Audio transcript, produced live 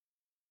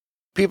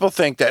People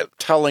think that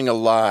telling a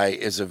lie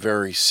is a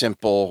very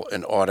simple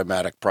and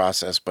automatic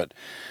process, but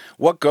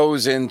what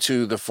goes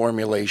into the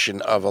formulation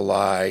of a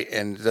lie,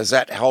 and does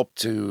that help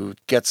to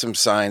get some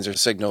signs or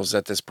signals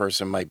that this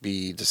person might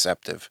be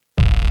deceptive?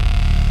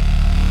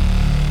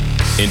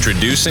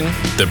 Introducing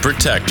The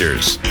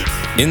Protectors,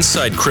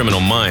 inside criminal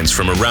minds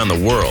from around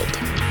the world.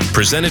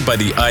 Presented by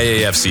the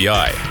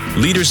IAFCI,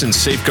 leaders in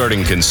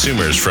safeguarding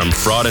consumers from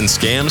fraud and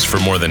scams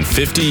for more than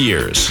 50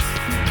 years.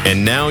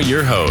 And now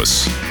your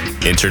hosts,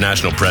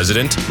 International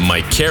President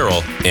Mike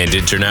Carroll and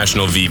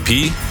International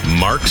VP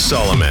Mark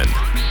Solomon.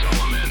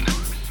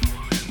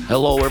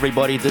 Hello,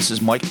 everybody. This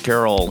is Mike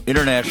Carroll,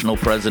 International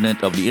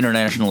President of the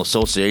International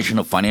Association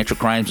of Financial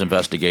Crimes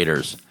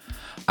Investigators.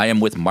 I am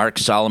with Mark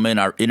Solomon,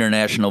 our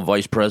International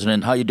Vice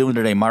President. How you doing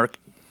today, Mark?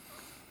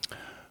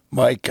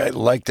 Mike, I'd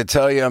like to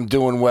tell you I'm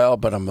doing well,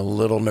 but I'm a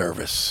little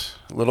nervous.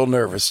 A little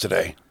nervous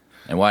today.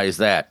 And why is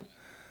that?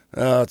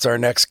 Oh, it's our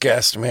next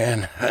guest,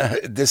 man.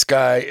 This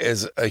guy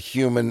is a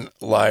human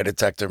lie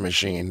detector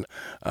machine.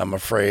 I'm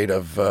afraid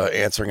of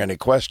answering any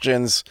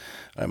questions.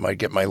 I might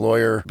get my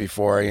lawyer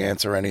before I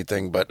answer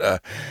anything.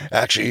 But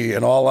actually,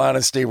 in all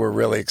honesty, we're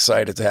really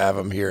excited to have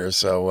him here.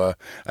 So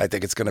I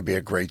think it's going to be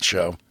a great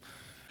show.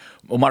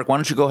 Well, Mark, why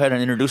don't you go ahead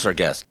and introduce our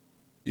guest?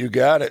 You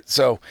got it.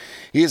 So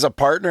he is a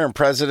partner and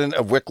president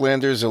of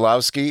Wicklander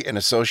Zulawski and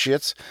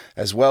Associates,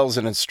 as well as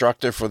an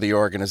instructor for the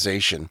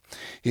organization.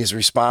 He is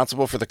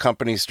responsible for the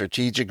company's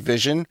strategic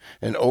vision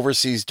and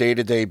oversees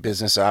day-to-day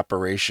business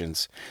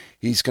operations.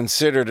 He's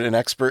considered an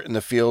expert in the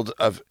field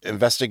of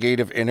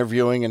investigative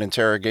interviewing and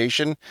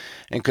interrogation,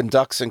 and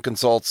conducts and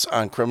consults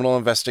on criminal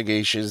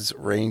investigations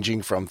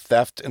ranging from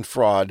theft and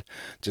fraud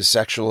to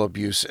sexual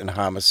abuse and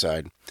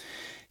homicide.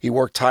 He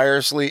worked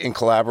tirelessly and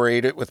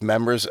collaborated with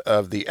members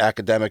of the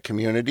academic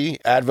community,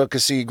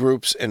 advocacy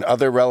groups, and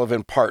other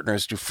relevant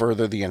partners to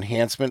further the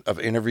enhancement of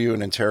interview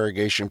and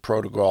interrogation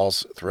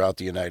protocols throughout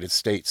the United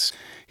States.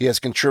 He has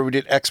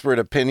contributed expert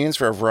opinions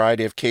for a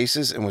variety of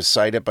cases and was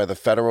cited by the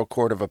Federal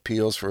Court of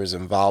Appeals for his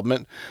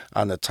involvement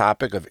on the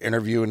topic of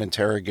interview and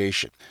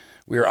interrogation.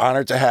 We are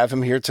honored to have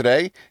him here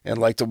today and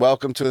like to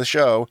welcome to the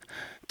show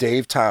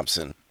Dave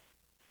Thompson.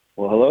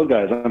 Well, hello,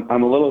 guys.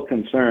 I'm a little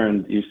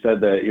concerned. You said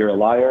that you're a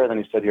liar, then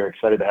you said you're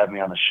excited to have me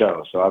on the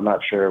show. So I'm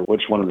not sure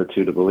which one of the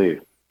two to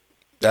believe.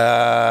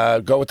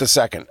 Go with the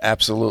second.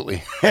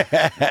 Absolutely.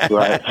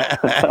 Right.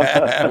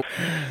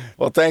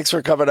 Well, thanks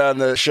for coming on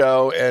the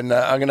show. And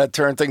I'm going to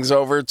turn things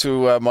over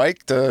to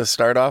Mike to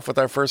start off with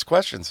our first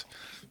questions.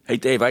 Hey,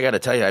 Dave, I got to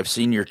tell you, I've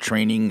seen your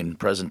training and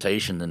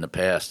presentation in the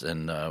past,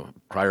 and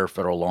prior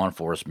federal law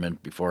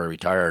enforcement, before I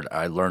retired,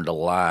 I learned a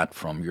lot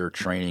from your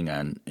training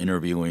on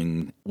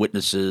interviewing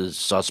witnesses,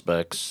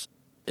 suspects.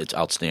 It's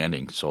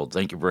outstanding. So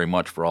thank you very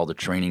much for all the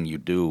training you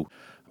do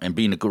and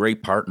being a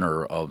great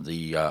partner of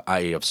the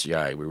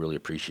IAFCI. We really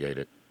appreciate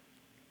it.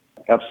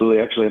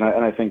 Absolutely. Actually, and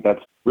I think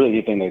that's really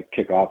a good thing to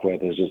kick off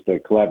with is just the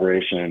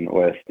collaboration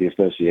with the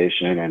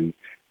association and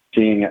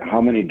seeing how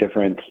many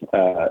different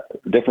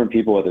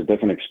people with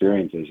different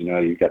experiences. You know,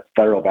 you got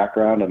federal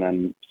background, and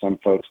then some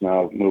folks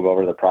now move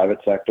over to the private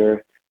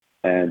sector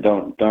and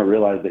don't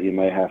realize that you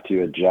may have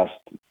to adjust,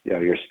 you know,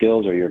 your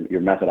skills or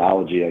your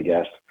methodology, I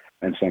guess,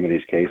 in some of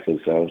these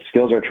cases. So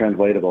skills are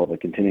translatable,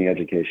 but continuing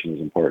education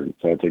is important.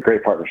 So it's a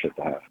great partnership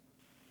to have.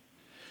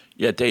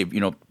 Yeah, Dave,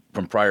 you know,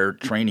 from prior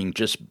training,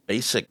 just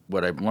basic,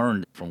 what I've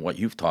learned from what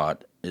you've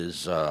taught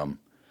is,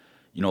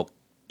 you know,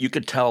 you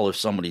could tell if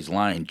somebody's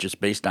lying just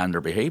based on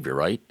their behavior,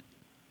 right?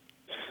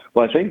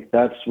 Well, I think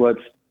that's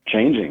what's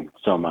changing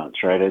so much,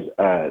 right? Is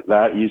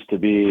that used to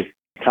be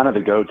kind of the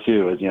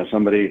go-to is, you know,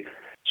 somebody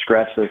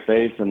scratched their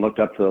face and looked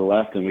up to the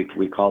left and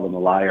we call them a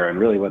liar. And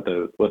really what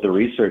the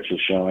research is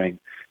showing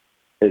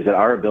is that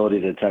our ability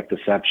to detect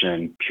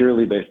deception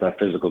purely based on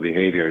physical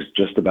behavior is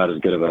just about as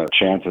good of a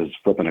chance as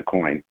flipping a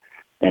coin.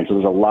 And so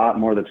there's a lot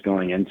more that's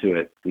going into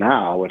it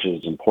now, which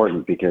is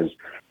important because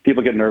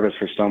people get nervous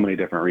for so many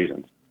different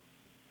reasons.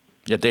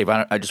 Yeah, Dave,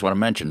 I just want to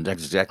mention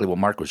that's exactly what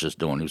Mark was just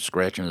doing. He was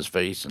scratching his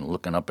face and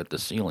looking up at the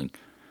ceiling.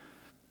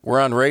 We're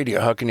on radio.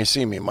 How can you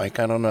see me, Mike?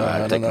 I don't know.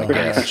 I don't know. I'm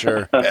not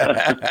sure.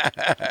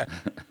 But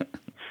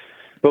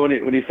when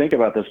you think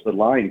about this, the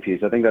lying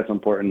piece, I think that's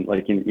important.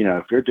 Like, you know,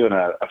 if you're doing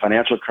a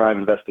financial crime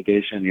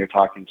investigation, you're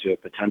talking to a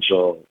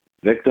potential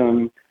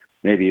victim,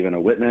 maybe even a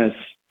witness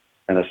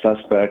and a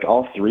suspect,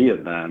 all three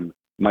of them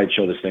might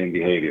show the same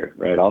behavior,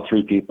 right? All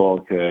three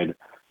people could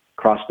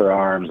cross their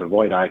arms,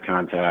 avoid eye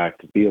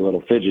contact, be a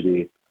little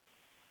fidgety.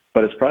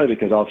 But it's probably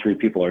because all three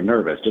people are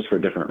nervous, just for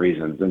different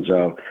reasons. And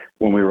so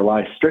when we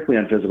rely strictly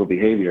on physical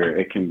behavior,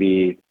 it can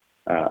be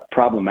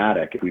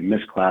problematic if we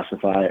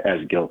misclassify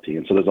as guilty.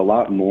 And so there's a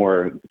lot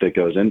more that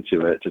goes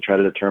into it to try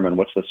to determine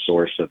what's the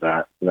source of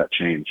that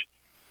change.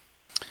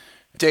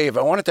 Dave,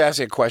 I wanted to ask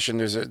you a question.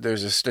 There's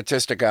a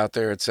statistic out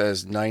there. It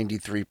says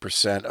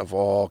 93% of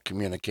all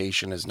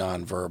communication is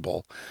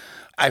nonverbal.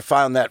 I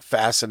found that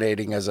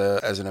fascinating as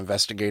an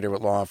investigator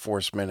with law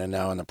enforcement and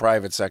now in the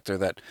private sector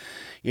that,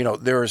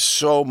 there is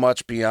so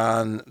much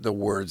beyond the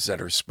words that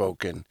are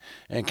spoken.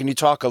 And can you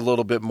talk a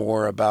little bit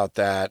more about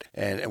that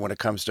and when it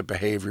comes to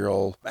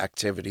behavioral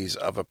activities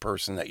of a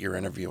person that you're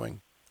interviewing?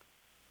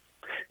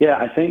 Yeah,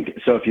 I think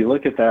so. If you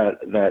look at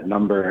that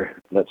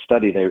number, that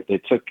study, they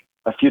took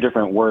a few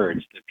different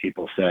words that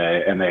people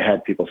say, and they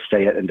had people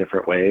say it in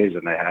different ways,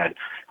 and they had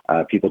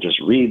people just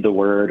read the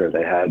word, or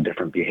they had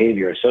different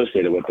behavior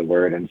associated with the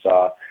word, and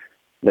saw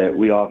that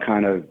we all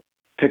kind of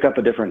pick up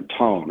a different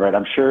tone, right?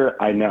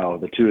 I know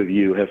the two of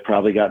you have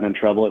probably gotten in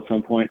trouble at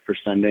some point for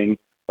sending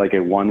like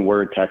a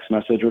one-word text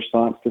message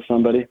response to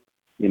somebody.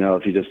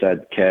 If you just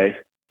said K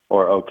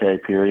or okay,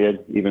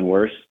 period, even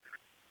worse,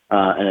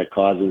 and it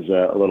causes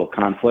a little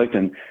conflict,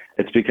 and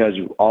it's because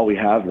all we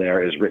have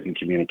there is written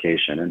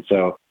communication. And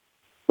so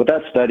what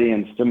that study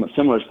and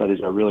similar studies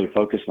are really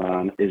focused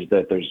on is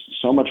that there's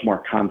so much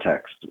more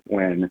context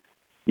when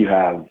you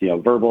have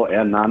verbal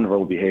and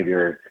nonverbal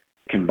behavior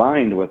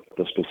combined with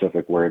the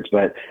specific words.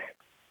 But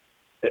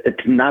it's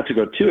not to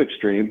go too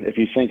extreme. If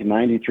you think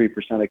 93%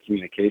 of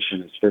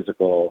communication is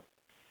physical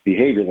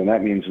behavior, then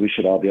that means we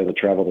should all be able to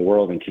travel the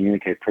world and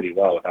communicate pretty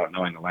well without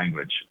knowing the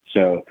language.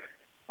 So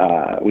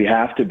we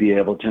have to be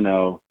able to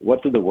know,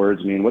 what do the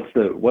words mean? What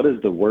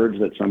is the words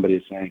that somebody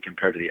is saying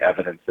compared to the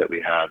evidence that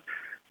we have?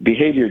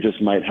 Behavior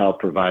just might help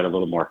provide a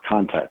little more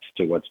context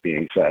to what's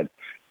being said.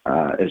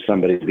 Is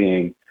somebody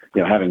being,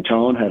 having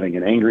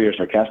an angry or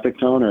sarcastic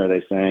tone, or are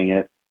they saying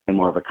it in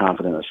more of a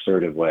confident,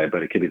 assertive way?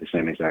 But it could be the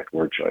same exact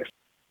word choice.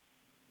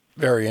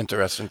 Very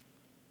interesting.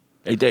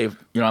 Hey,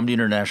 Dave, I'm the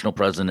international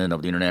president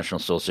of the International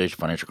Association of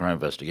Financial Crime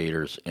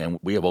Investigators, and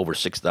we have over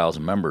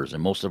 6,000 members,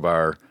 and most of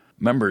our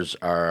members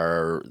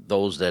are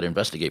those that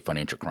investigate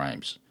financial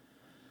crimes.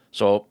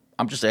 So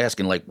I'm just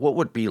asking, what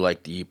would be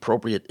the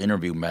appropriate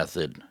interview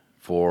method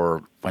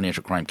for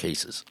financial crime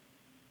cases?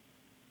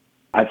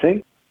 I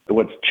think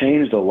what's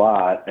changed a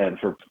lot, and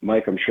for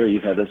Mike, I'm sure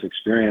you've had this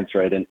experience,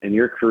 right? In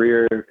your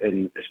career,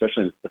 and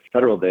especially in the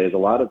federal days, a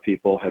lot of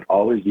people have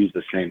always used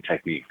the same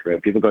technique, right?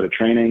 People go to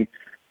training,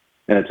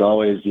 and it's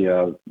always,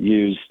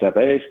 use step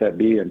A, step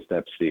B, and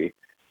step C.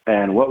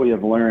 And what we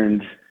have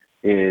learned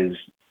is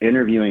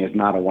interviewing is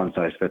not a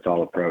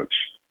one-size-fits-all approach.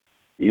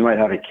 You might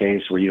have a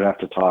case where you have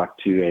to talk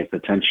to a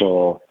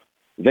potential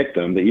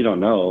victim that you don't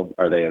know,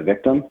 are they a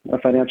victim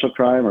of financial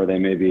crime, or they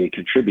may be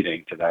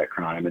contributing to that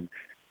crime? And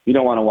you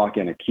don't want to walk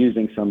in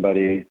accusing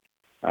somebody.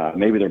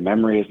 Maybe their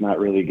memory is not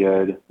really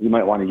good. You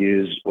might want to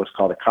use what's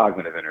called a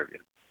cognitive interview.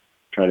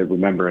 Try to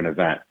remember an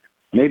event.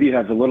 Maybe you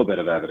have a little bit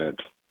of evidence,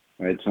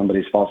 right?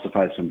 Somebody's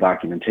falsified some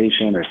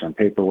documentation or some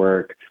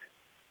paperwork,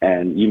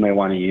 and you may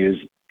want to use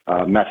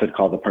a method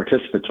called the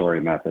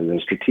participatory method, the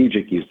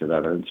strategic use of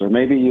evidence. Or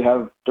maybe you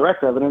have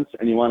direct evidence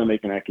and you want to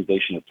make an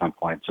accusation at some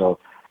point. So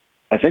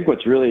I think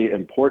what's really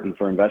important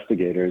for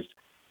investigators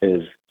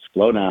is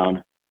slow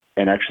down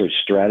and actually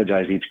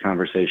strategize each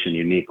conversation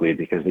uniquely,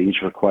 because they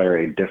each require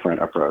a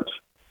different approach.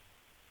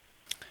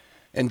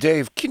 And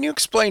Dave, can you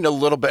explain a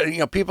little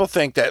bit? People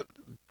think that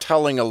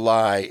telling a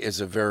lie is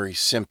a very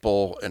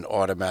simple and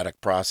automatic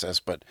process,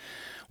 but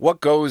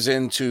what goes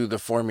into the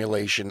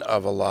formulation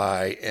of a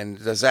lie,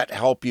 and does that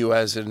help you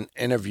as an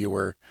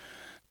interviewer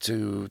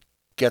to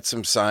get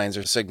some signs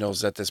or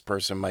signals that this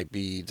person might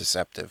be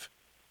deceptive?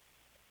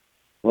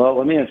 Well,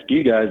 let me ask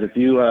you guys, if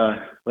you,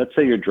 let's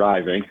say you're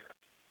driving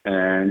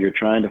and you're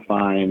trying to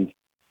find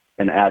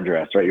an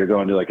address, right? You're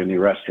going to a new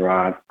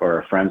restaurant or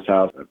a friend's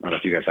house. I don't know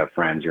if you guys have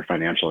friends, you're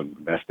financial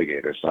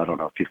investigators, so I don't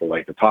know if people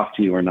like to talk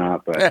to you or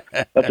not, but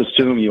let's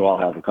assume you all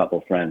have a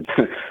couple friends.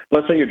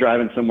 Let's say you're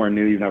driving somewhere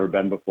new you've never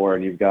been before,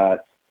 and you've got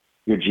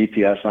your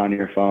GPS on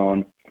your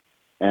phone,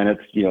 and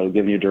it's,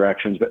 giving you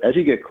directions. But as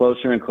you get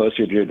closer and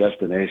closer to your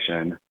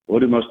destination,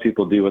 what do most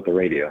people do with the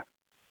radio?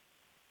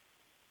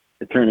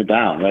 They turn it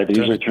down, right? They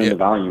usually turn the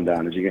volume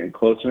down as you're getting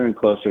closer and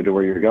closer to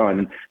where you're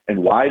going. And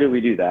why do we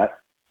do that?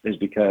 Is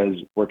because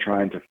we're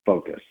trying to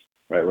focus,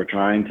 right?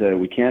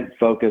 We can't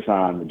focus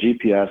on the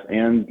GPS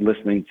and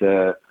listening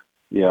to,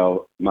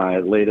 my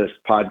latest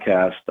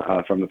podcast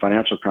from the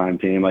financial crime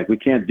team. We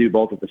can't do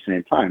both at the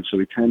same time. So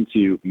we tend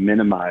to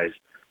minimize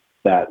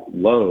that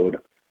load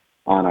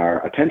on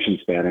our attention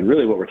span. And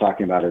really what we're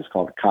talking about is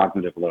called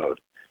cognitive load.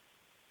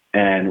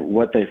 And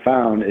what they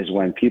found is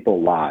when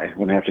people lie,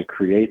 when they have to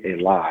create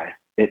a lie,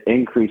 it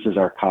increases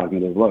our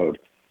cognitive load,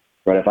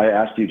 right? If I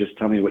asked you, just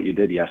tell me what you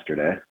did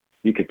yesterday,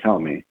 you could tell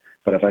me.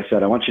 But if I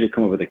said, I want you to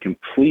come up with a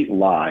complete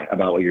lie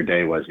about what your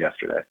day was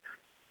yesterday,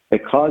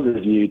 it causes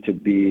you to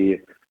be,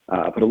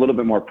 put a little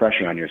bit more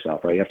pressure on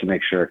yourself, right? You have to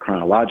make sure it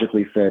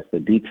chronologically fits, the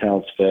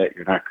details fit,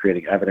 you're not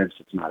creating evidence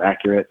that's not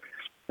accurate.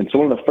 And so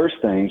one of the first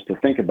things to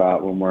think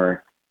about when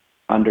we're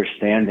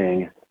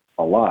understanding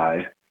a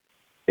lie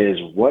is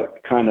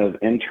what kind of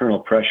internal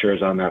pressure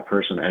is on that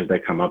person as they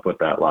come up with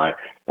that lie.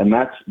 And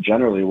that's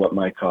generally what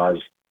might cause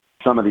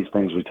some of these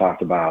things we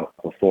talked about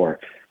before.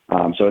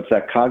 So it's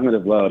that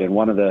cognitive load. And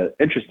one of the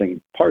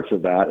interesting parts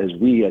of that is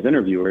we as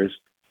interviewers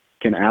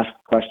can ask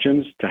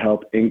questions to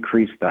help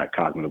increase that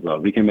cognitive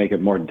load. We can make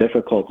it more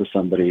difficult to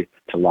somebody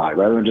to lie.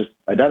 Rather than just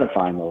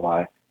identifying the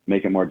lie,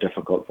 make it more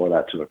difficult for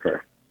that to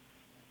occur.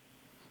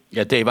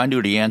 Yeah, Dave, I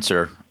knew the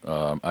answer.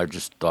 I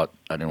just thought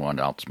I didn't want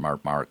to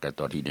outsmart Mark. I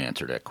thought he'd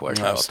answer that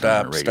question. Oh,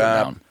 stop.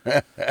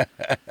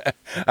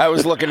 I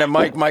was looking at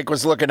Mike. Mike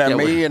was looking at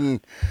me, and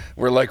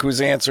we're like,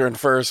 who's answering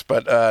first?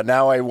 But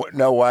now I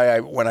know why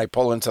when I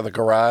pull into the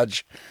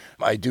garage,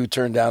 I do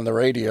turn down the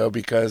radio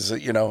because, I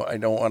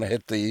don't want to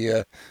hit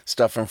the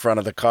stuff in front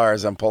of the car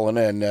as I'm pulling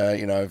in. I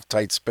have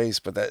tight space,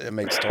 but it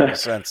makes total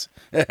sense.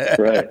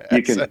 Right.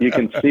 You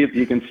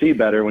can see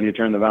better when you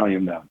turn the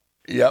volume down.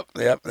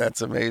 Yep,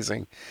 that's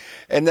amazing.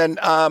 And then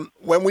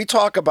when we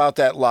talk about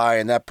that lie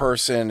and that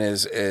person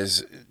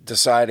is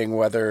deciding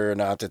whether or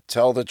not to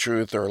tell the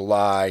truth or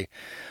lie,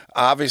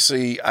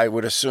 obviously I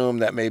would assume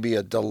that maybe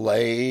a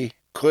delay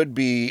could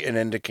be an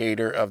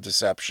indicator of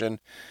deception,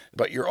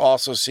 but you're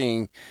also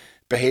seeing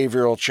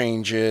behavioral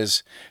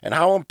changes. And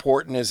how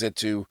important is it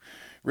to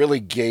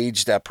really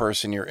gauge that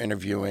person you're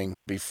interviewing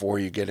before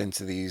you get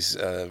into these,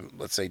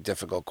 let's say,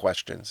 difficult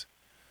questions?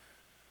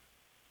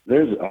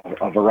 There's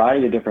a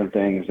variety of different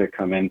things that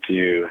come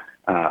into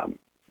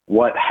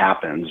what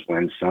happens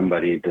when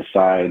somebody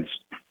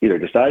either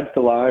decides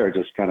to lie or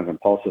just kind of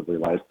impulsively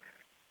lies.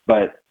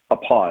 But a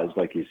pause,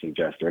 like you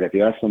suggested, if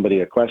you ask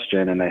somebody a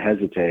question and they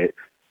hesitate,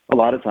 a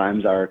lot of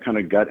times our kind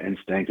of gut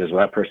instinct is,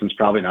 well, that person's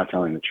probably not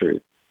telling the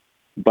truth.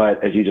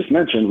 But as you just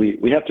mentioned,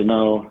 we have to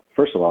know,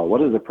 first of all, what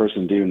does a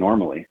person do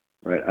normally,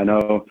 right? I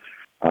know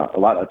a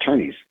lot of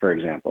attorneys, for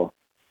example.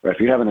 Or if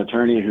you have an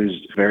attorney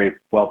who's very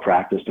well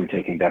practiced in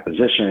taking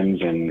depositions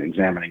and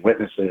examining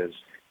witnesses,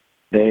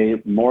 they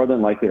more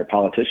than likely, or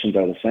politicians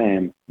are the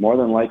same, more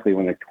than likely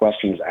when a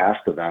question is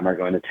asked of them are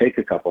going to take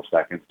a couple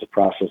seconds to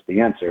process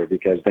the answer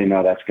because they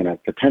know that's going to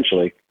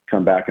potentially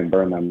come back and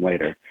burn them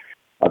later.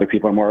 Other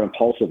people are more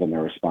impulsive in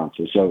their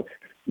responses. So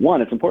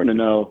one, it's important to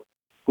know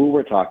who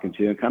we're talking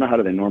to and kind of how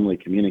do they normally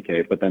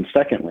communicate. But then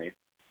secondly,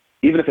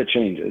 even if it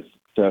changes,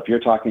 so if you're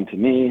talking to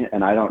me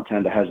and I don't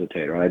tend to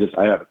hesitate, or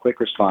I have a quick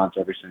response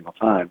every single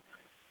time,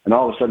 and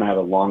all of a sudden I have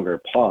a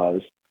longer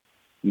pause,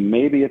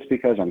 maybe it's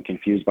because I'm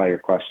confused by your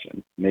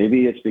question.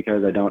 Maybe it's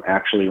because I don't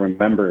actually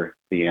remember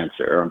the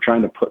answer, or I'm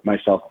trying to put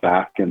myself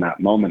back in that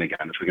moment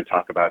again, which we can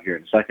talk about here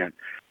in a second.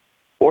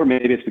 Or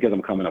maybe it's because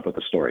I'm coming up with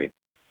a story.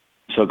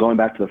 So going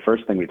back to the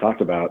first thing we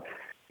talked about,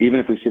 even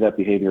if we see that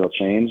behavioral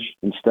change,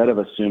 instead of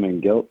assuming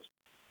guilt,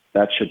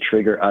 that should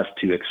trigger us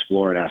to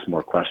explore and ask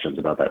more questions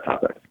about that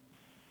topic.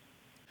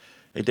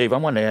 Hey, Dave, I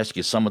want to ask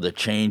you some of the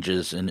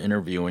changes in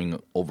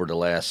interviewing over the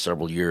last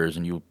several years,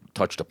 and you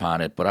touched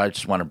upon it, but I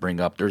just want to bring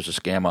up there's a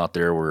scam out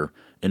there where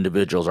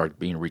individuals are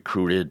being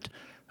recruited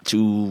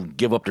to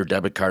give up their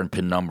debit card and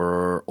PIN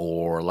number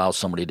or allow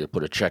somebody to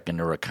put a check in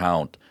their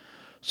account.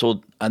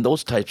 So on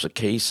those types of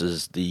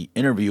cases, the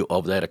interview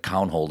of that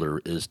account holder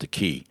is the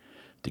key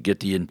to get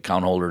the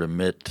account holder to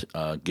admit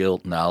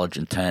guilt, knowledge,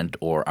 intent,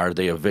 or are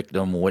they a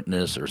victim,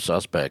 witness, or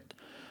suspect.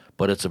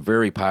 But it's a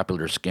very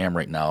popular scam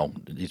right now.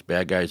 These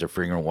bad guys are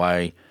figuring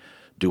why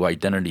do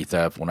identity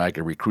theft when I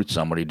could recruit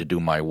somebody to do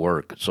my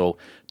work. So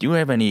do you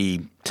have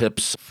any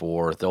tips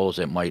for those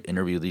that might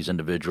interview these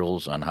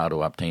individuals on how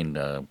to obtain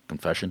a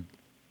confession?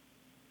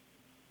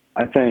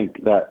 I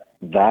think that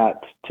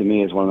to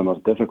me is one of the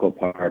most difficult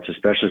parts,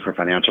 especially for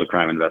financial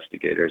crime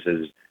investigators,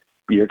 is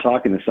you're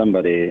talking to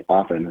somebody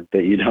often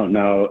that you don't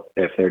know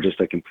if they're just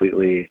a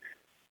completely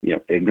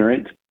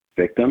ignorant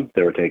victim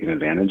they were taken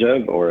advantage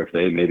of, or if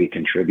they maybe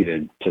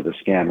contributed to the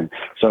scam. And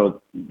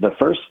so the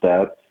first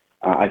step,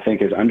 I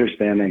think, is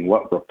understanding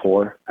what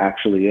rapport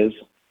actually is.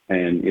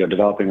 And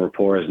developing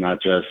rapport is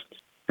not just,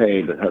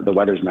 hey, the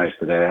weather's nice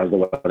today, how's the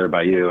weather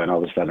by you? And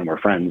all of a sudden we're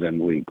friends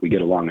and we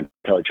get along and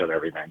tell each other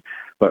everything.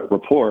 But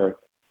rapport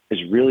is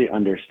really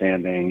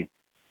understanding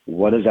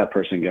what is that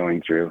person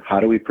going through? How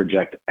do we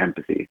project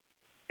empathy?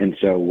 And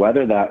so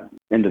whether that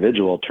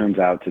individual turns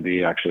out to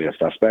be actually a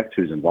suspect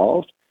who's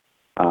involved,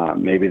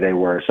 maybe they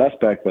were a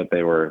suspect, but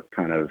they were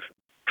kind of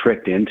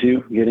tricked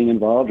into getting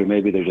involved, or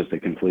maybe they're just a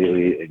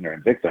completely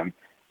ignorant victim.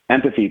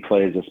 Empathy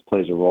plays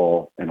a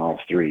role in all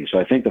three. So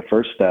I think the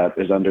first step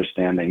is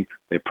understanding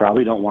they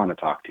probably don't want to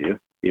talk to you,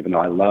 even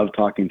though I love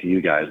talking to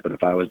you guys, but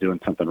if I was doing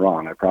something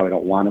wrong, I probably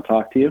don't want to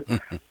talk to you.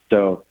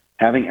 So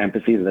having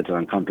empathy, that's an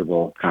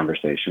uncomfortable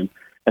conversation.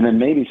 And then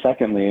maybe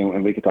secondly,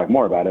 and we could talk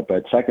more about it,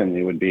 but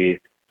secondly would be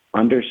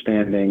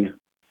understanding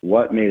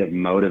what may have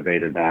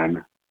motivated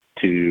them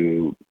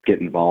to get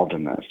involved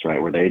in this,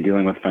 right? Were they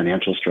dealing with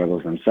financial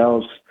struggles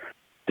themselves?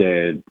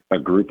 Did a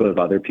group of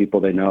other people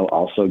they know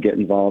also get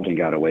involved and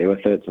got away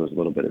with it? So it was a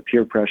little bit of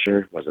peer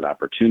pressure. Was it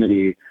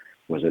opportunity?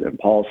 Was it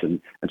impulse? And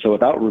so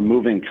without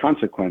removing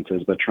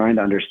consequences, but trying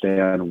to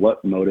understand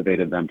what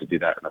motivated them to do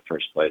that in the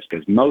first place.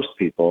 Because most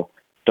people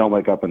don't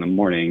wake up in the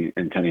morning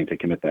intending to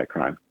commit that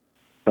crime.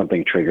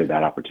 Something triggered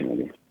that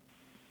opportunity.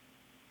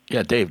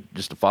 Yeah, Dave,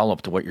 just to follow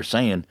up to what you're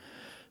saying,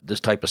 this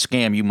type of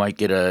scam, you might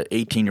get a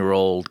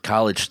 18-year-old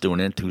college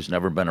student who's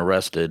never been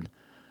arrested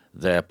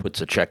that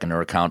puts a check in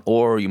their account,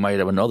 or you might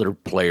have another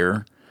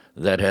player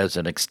that has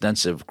an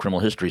extensive criminal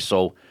history.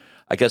 So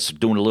I guess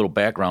doing a little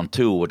background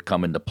too would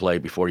come into play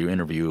before you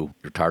interview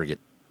your target.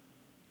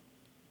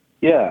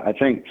 Yeah, I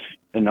think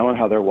and knowing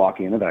how they're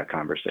walking into that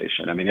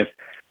conversation. I mean,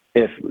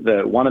 if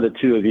the one of the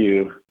two of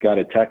you got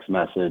a text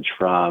message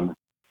from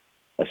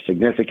a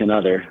significant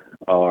other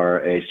or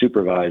a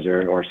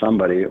supervisor or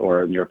somebody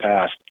or in your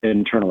past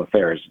internal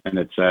affairs, and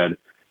it said,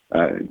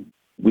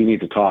 we need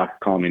to talk,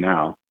 call me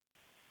now,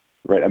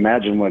 right?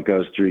 Imagine what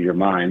goes through your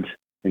mind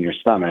and your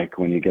stomach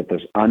when you get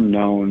this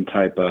unknown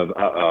type of,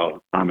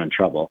 uh-oh, I'm in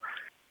trouble.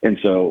 And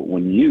so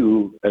when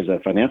you, as a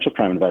financial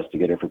crime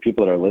investigator, for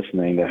people that are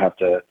listening that have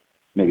to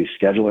maybe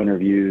schedule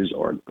interviews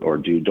or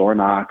do door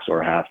knocks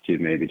or have to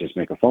maybe just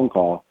make a phone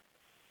call,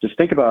 just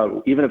think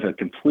about, even if a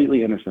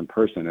completely innocent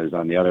person is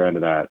on the other end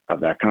of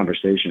that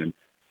conversation,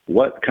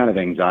 what kind of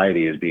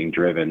anxiety is being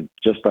driven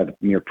just by the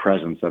mere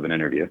presence of an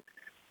interview.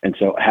 And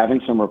so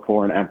having some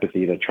rapport and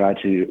empathy to try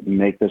to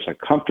make this a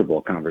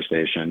comfortable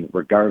conversation,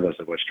 regardless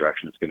of which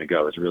direction it's going to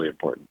go, is really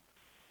important.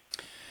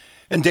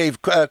 And Dave,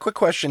 a quick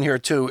question here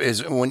too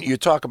is when you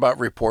talk about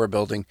rapport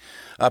building,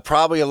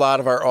 probably a lot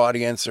of our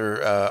audience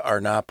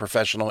are not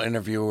professional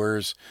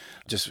interviewers,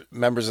 just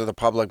members of the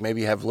public,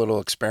 maybe have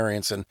little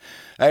experience. And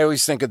I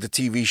always think of the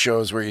TV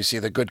shows where you see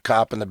the good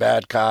cop and the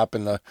bad cop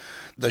and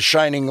the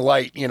shining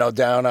light,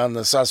 down on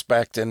the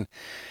suspect. And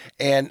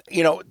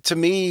to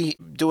me,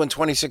 doing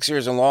 26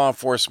 years in law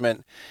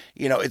enforcement,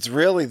 it's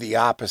really the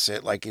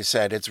opposite. Like you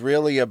said, it's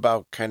really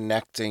about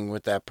connecting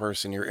with that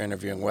person you're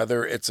interviewing,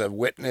 whether it's a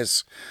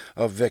witness,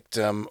 a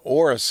victim,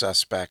 or a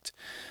suspect.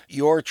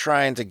 You're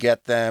trying to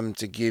get them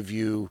to give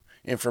you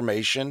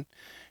information.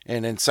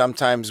 And then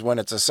sometimes when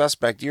it's a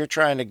suspect, you're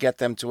trying to get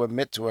them to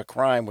admit to a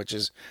crime, which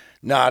is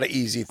not an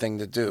easy thing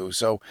to do.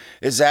 So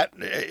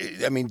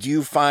do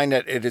you find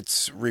that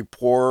it's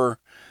rapport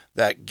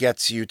that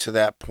gets you to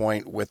that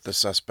point with the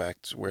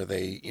suspects where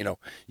they,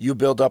 you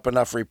build up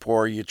enough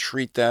rapport, you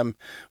treat them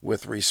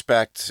with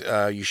respect,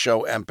 you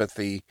show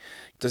empathy?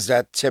 Does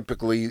that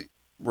typically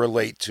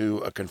relate to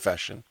a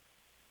confession?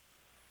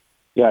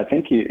 Yeah, I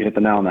think you hit the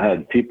nail on the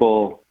head.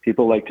 People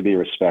like to be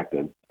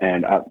respected.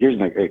 And here's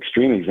an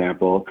extreme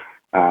example.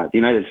 The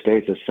United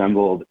States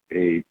assembled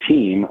a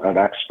team of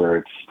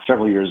experts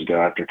several years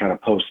ago after kind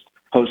of post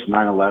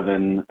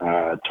 9/11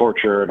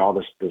 torture and all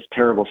this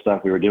terrible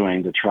stuff we were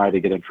doing to try to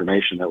get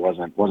information that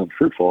wasn't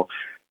fruitful.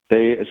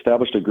 They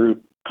established a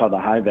group called the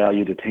High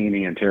Value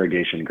Detainee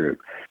Interrogation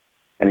Group.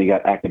 And you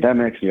got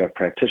academics, you have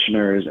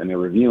practitioners, and they're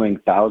reviewing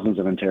thousands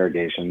of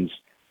interrogations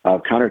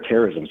of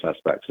counterterrorism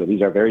suspects. So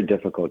these are very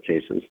difficult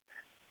cases.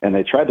 And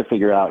they tried to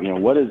figure out,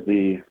 what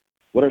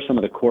are some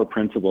of the core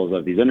principles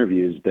of these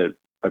interviews that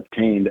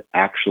obtained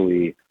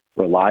actually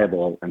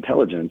reliable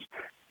intelligence.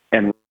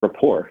 And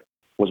rapport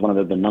was one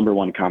of the number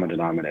one common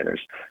denominators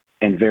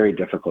in very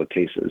difficult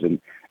cases.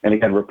 And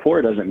again,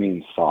 rapport doesn't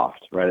mean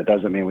soft, right? It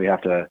doesn't mean we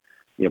have to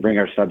bring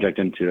our subject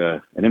into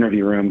an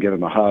interview room, give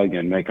them a hug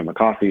and make them a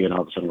coffee and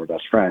all of a sudden we're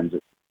best friends.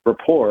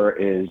 Rapport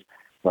is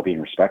about being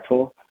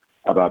respectful,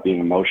 about being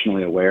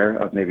emotionally aware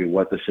of maybe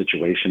what the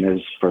situation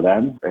is for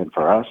them and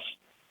for us,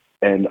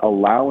 and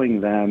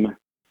allowing them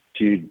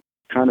to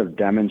kind of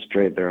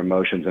demonstrate their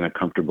emotions in a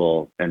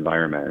comfortable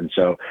environment. And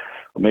so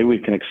maybe we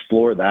can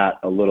explore that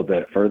a little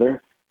bit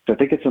further. So I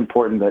think it's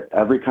important that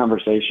every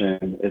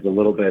conversation is a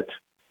little bit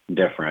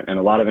different. And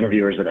a lot of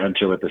interviewers that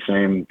enter with the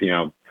same,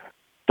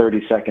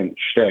 30-second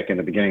shtick in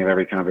the beginning of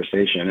every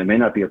conversation, it may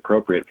not be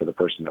appropriate for the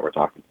person that we're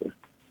talking to.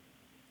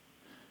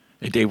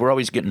 Hey, Dave, we're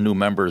always getting new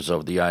members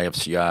of the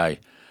IFCI,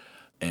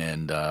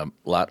 and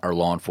our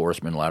law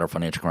enforcement, a lot of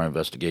financial crime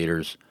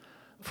investigators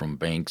from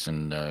banks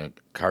and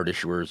card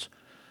issuers.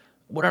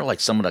 What are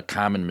some of the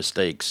common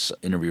mistakes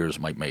interviewers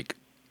might make?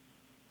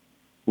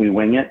 We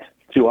wing it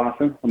too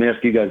often. Let me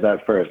ask you guys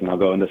that first, and I'll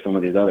go into some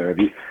of these other.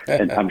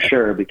 And I'm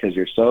sure because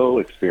you're so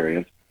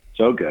experienced,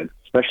 so good,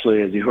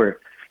 especially as you were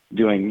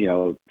doing,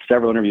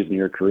 several interviews in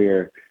your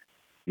career,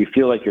 you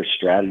feel like your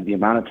strategy, the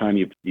amount of time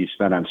you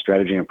spent on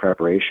strategy and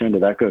preparation,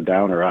 did that go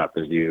down or up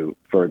as you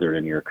furthered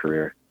in your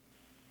career?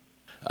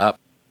 Up.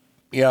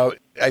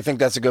 I think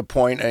that's a good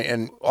point.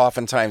 And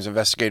oftentimes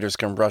investigators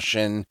can rush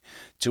in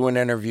to an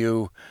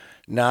interview,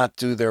 not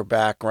do their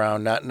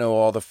background, not know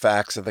all the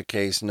facts of the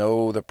case,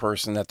 know the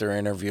person that they're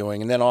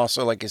interviewing. And then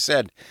also, like I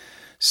said,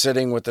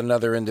 sitting with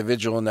another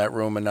individual in that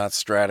room and not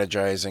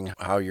strategizing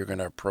how you're going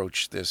to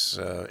approach this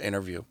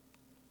interview.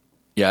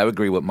 Yeah, I would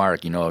agree with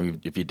Mark.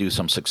 If you do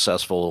some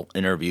successful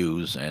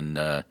interviews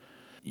and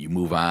you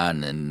move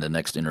on, and the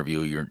next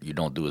interview you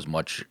don't do as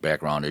much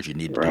background as you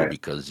need to do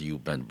because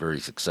you've been very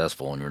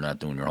successful and you're not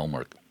doing your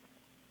homework.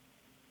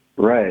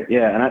 Right.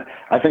 Yeah, and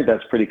I think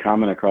that's pretty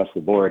common across the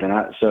board. And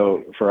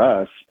so for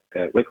us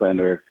at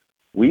Wicklander,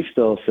 we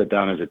still sit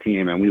down as a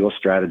team and we will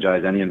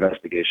strategize any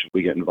investigation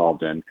we get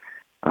involved in.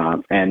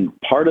 And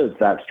part of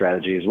that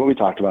strategy is what we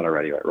talked about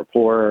already, right?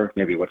 Rapport,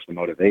 maybe what's the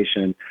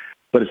motivation,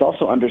 but it's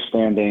also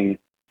understanding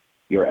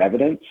your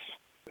evidence,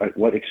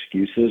 what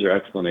excuses or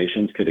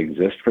explanations could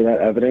exist for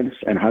that evidence,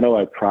 and how do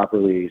I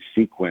properly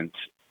sequence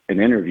an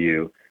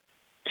interview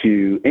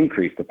to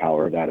increase the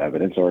power of that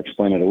evidence or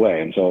explain it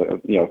away. And so,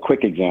 a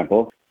quick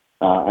example,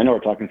 I know we're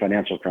talking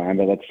financial crime,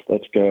 but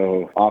let's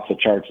go off the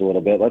charts a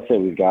little bit. Let's say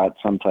we've got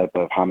some type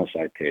of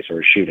homicide case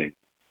or a shooting,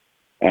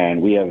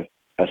 and we have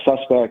a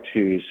suspect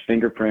whose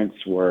fingerprints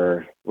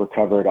were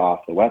recovered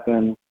off the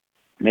weapon.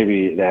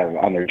 Maybe they have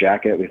on their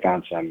jacket, we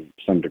found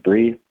some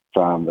debris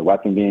from the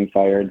weapon being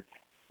fired.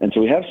 And so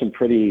we have some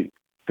pretty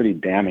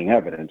damning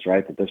evidence,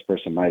 right, that this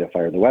person might have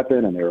fired the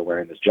weapon and they were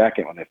wearing this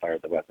jacket when they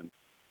fired the weapon.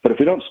 But if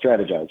we don't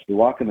strategize, we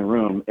walk in the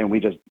room and we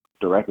just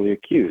directly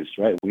accuse,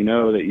 right? We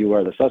know that you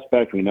are the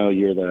suspect. We know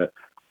you're the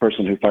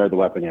person who fired the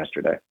weapon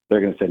yesterday.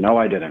 They're going to say, no,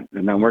 I didn't.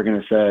 And then we're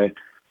going to say,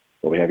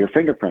 well, we have your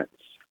fingerprints.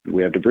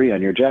 We have debris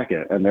on your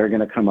jacket. And they're going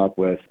to come up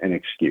with an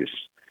excuse,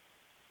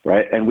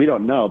 right? And we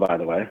don't know, by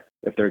the way,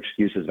 if their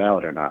excuse is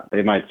valid or not.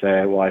 They might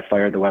say, well, I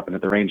fired the weapon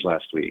at the range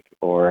last week,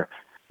 or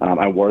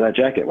I wore that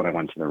jacket when I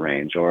went to the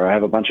range, or I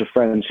have a bunch of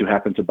friends who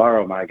happen to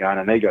borrow my gun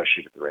and they go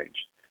shoot at the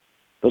range.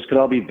 Those could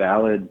all be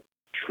valid,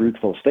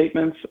 truthful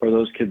statements, or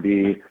those could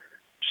be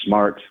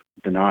smart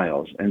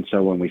denials. And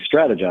so when we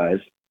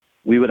strategize,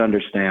 we would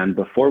understand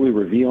before we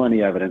reveal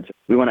any evidence,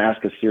 we want to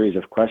ask a series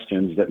of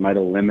questions that might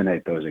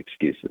eliminate those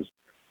excuses,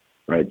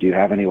 right? Do you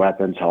have any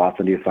weapons? How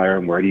often do you fire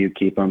them? Where do you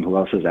keep them? Who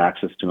else has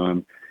access to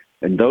them?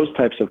 And those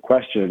types of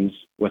questions,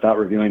 without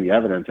revealing the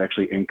evidence,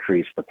 actually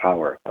increase the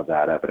power of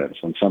that evidence.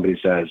 When somebody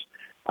says,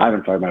 I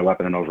haven't fired my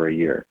weapon in over a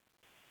year,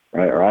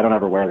 right? Or I don't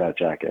ever wear that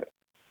jacket.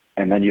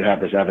 And then you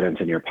have this evidence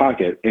in your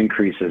pocket,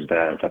 increases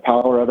the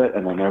power of it,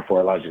 and then therefore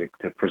allows you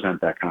to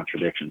present that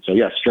contradiction. So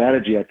yes,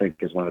 strategy, I think,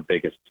 is one of the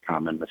biggest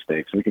common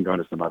mistakes. We can go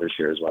into some others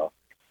here as well.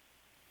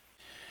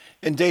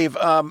 And Dave,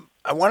 I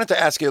wanted to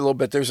ask you a little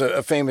bit. There's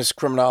a famous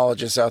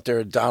criminologist out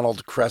there,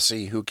 Donald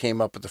Cressy, who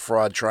came up with the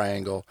fraud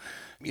triangle.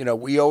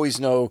 We always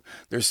know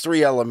there's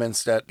three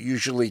elements that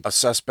usually a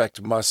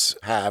suspect must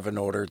have in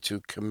order to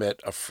commit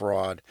a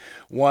fraud.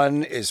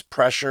 One is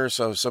pressure,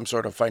 so some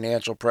sort of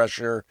financial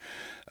pressure,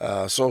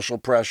 social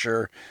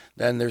pressure.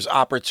 Then there's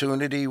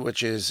opportunity,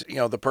 which is,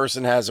 the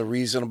person has a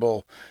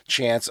reasonable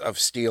chance of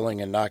stealing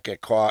and not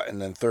get caught.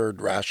 And then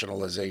third,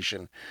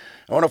 rationalization.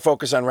 I want to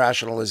focus on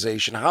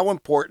rationalization. How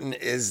important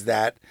is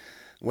that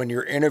when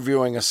you're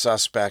interviewing a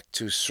suspect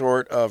to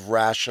sort of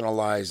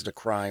rationalize the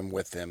crime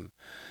with him?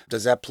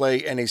 Does that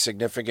play any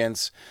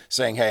significance,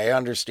 saying, hey, I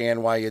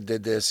understand why you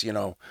did this,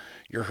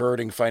 you're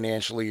hurting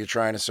financially, you're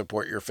trying to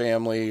support your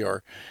family,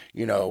 or,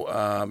 you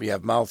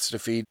have mouths to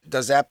feed.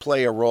 Does that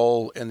play a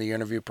role in the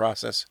interview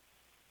process?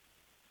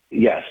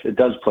 Yes, it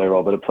does play a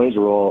role, but it plays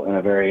a role in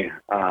a very,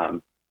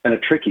 in a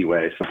tricky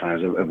way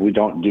sometimes if we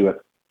don't do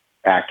it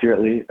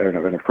accurately or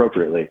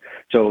appropriately.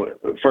 So,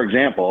 for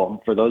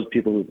example, for those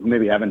people who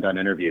maybe haven't done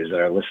interviews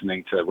that are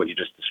listening to what you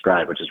just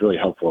described, which is really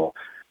helpful,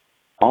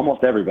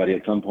 almost everybody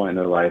at some point in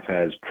their life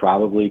has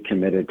probably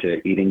committed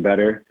to eating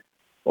better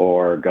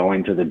or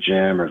going to the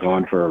gym or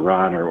going for a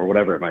run or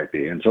whatever it might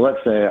be. And so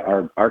let's say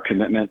our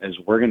commitment is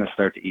we're going to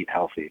start to eat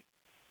healthy.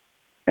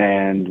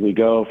 And we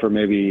go for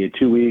maybe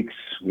 2 weeks.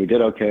 We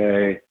did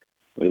okay.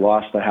 We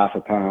lost a half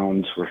a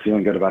pound. We're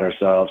feeling good about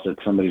ourselves at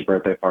somebody's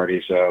birthday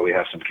party, so we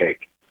have some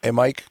cake. Hey,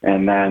 Mike?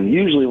 And then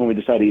usually when we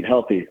decide to eat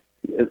healthy,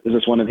 is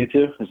this one of you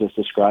two? Is this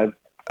described?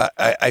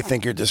 I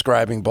think you're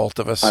describing both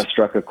of us. I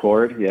struck a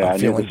chord. Yeah, I'm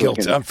feeling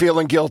guilty. I'm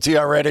feeling guilty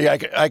already.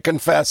 I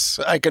confess.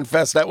 I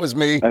confess that was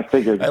me. I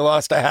figured. I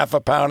lost a half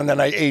a pound and then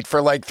I ate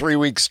for like 3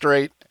 weeks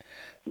straight.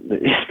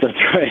 That's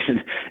right.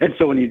 And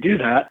so when you do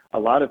that, a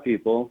lot of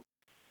people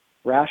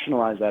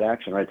rationalize that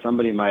action, right?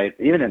 Somebody might,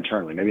 even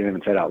internally, maybe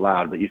even say it out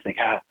loud, but you think,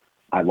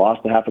 I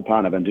lost a half a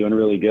pound. I've been doing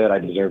really good. I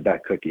deserve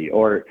that cookie.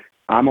 Or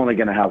I'm only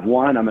going to have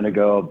one. I'm going to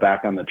go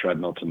back on the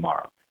treadmill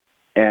tomorrow.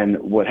 And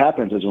what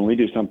happens is when we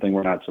do something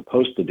we're not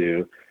supposed to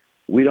do,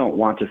 we don't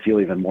want to feel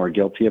even more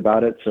guilty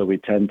about it. So we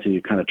tend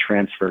to kind of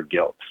transfer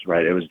guilt,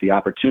 right? It was the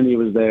opportunity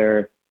was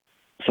there.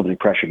 Somebody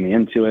pressured me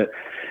into it.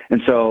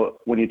 And so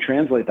when you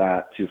translate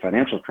that to a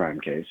financial crime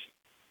case,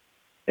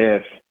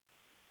 if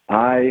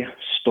I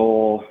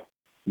stole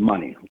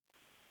money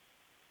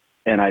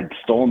and I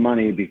stole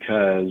money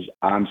because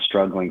I'm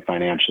struggling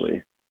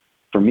financially,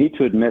 for me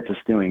to admit to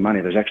stealing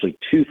money, there's actually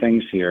two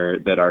things here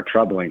that are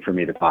troubling for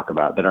me to talk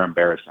about, that are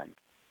embarrassing,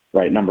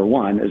 right? Number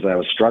one is that I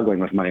was struggling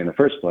with money in the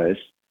first place.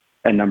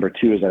 And number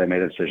two is that I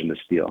made a decision to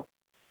steal.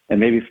 And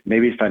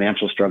maybe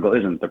financial struggle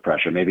isn't the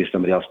pressure. Maybe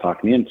somebody else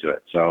talked me into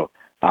it. So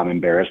I'm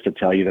embarrassed to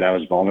tell you that I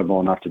was vulnerable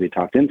enough to be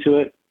talked into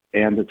it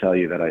and to tell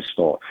you that I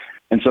stole.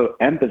 And so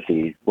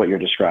empathy, what you're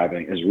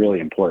describing, is really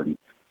important.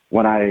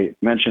 When I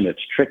mentioned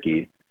it's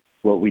tricky,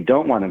 what we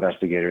don't want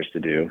investigators to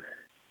do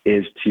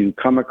is to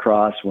come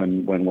across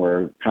when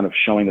we're kind of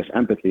showing this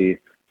empathy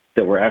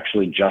that we're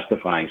actually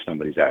justifying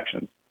somebody's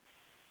action,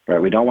 right?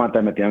 We don't want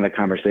them at the end of the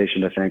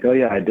conversation to think, oh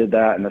yeah, I did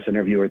that, and this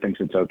interviewer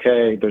thinks it's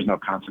okay. There's no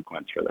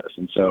consequence for this.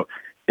 And so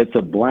it's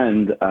a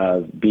blend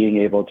of being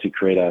able to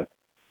create a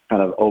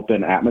kind of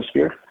open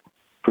atmosphere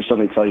for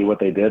somebody to tell you what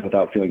they did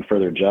without feeling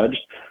further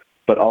judged,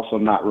 but also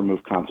not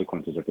remove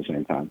consequences at the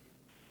same time.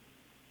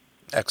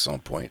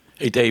 Excellent point.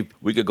 Hey, Dave,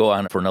 we could go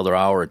on for another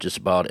hour just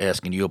about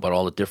asking you about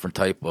all the different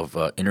type of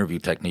interview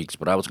techniques,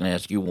 but I was going to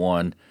ask you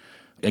one,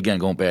 again,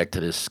 going back to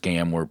this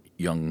scam where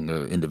young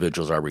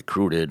individuals are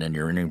recruited and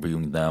you're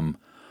interviewing them.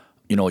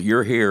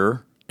 You're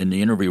here in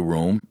the interview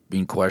room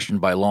being questioned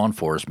by law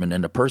enforcement,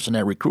 and the person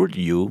that recruited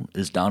you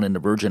is down in the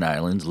Virgin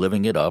Islands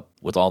living it up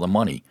with all the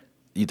money.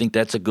 You think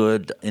that's a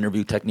good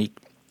interview technique?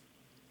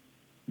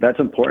 That's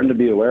important to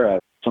be aware of.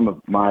 Some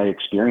of my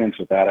experience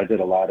with that, I did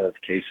a lot of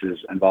cases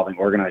involving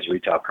organized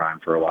retail crime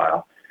for a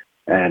while,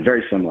 and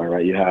very similar,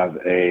 right? You have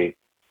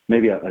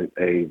maybe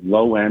a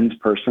low-end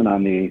person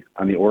on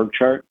the org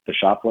chart, the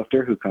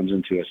shoplifter who comes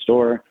into a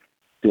store,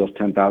 steals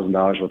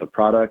 $10,000 worth of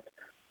product,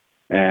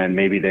 and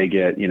maybe they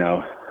get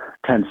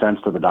 10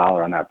 cents to the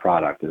dollar on that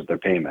product as their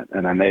payment,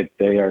 and then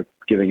they are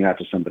giving that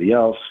to somebody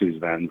else who's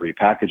then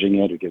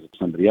repackaging it, who gives it to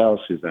somebody else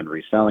who's then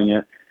reselling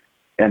it,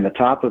 and the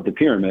top of the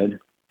pyramid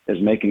is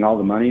making all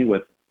the money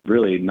with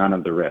really none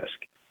of the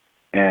risk.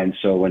 And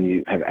so when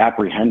you have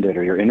apprehended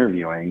or you're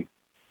interviewing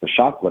the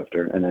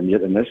shoplifter, and then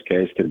in this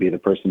case could be the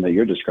person that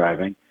you're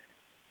describing,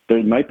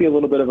 there might be a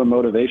little bit of a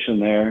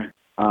motivation there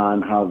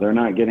on how they're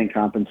not getting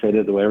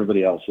compensated the way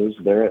everybody else is.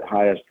 They're at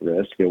highest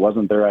risk. It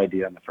wasn't their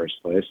idea in the first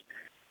place.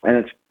 And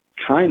it's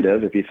kind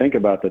of, if you think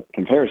about the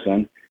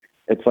comparison,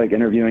 it's like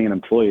interviewing an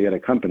employee at a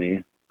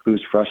company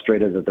who's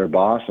frustrated that their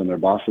boss and their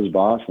boss's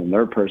boss and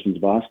their person's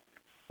boss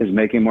is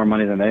making more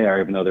money than they are,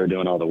 even though they're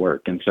doing all the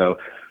work. And so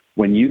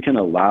when you can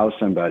allow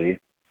somebody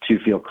to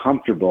feel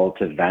comfortable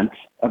to vent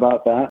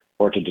about that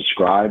or to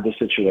describe the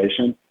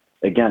situation,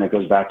 again, it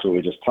goes back to what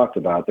we just talked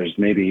about. There's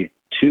maybe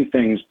two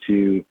things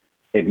to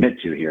admit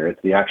to here.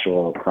 It's the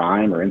actual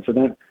crime or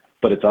incident,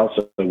 but it's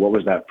also what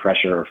was that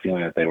pressure or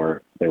feeling that they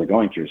were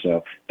going through.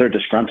 So they're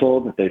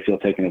disgruntled, they feel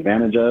taken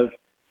advantage of,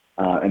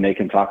 and they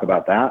can talk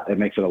about that. It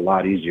makes it a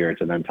lot easier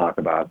to then talk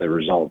about the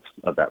results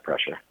of that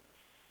pressure.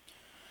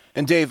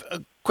 And Dave,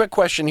 a quick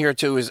question here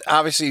too is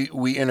obviously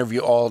we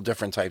interview all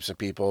different types of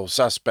people,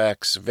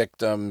 suspects,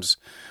 victims,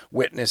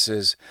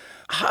 witnesses.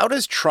 How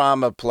does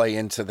trauma play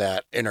into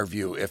that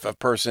interview? If a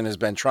person has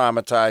been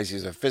traumatized,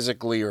 either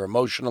physically or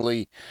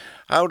emotionally,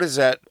 how does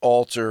that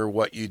alter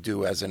what you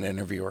do as an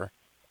interviewer?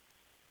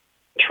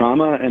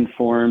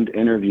 Trauma-informed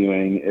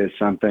interviewing is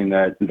something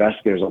that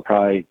investigators will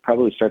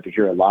probably start to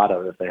hear a lot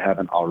of if they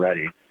haven't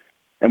already.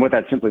 And what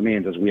that simply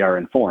means is we are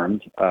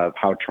informed of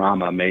how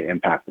trauma may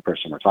impact the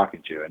person we're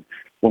talking to. And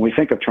when we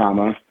think of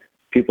trauma,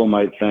 people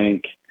might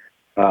think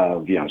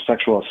of,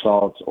 sexual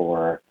assault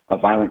or a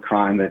violent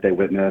crime that they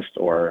witnessed,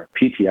 or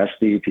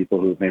PTSD, people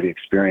who've maybe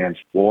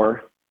experienced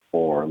war,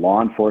 or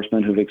law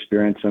enforcement who've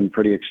experienced some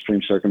pretty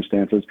extreme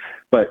circumstances.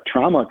 But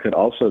trauma could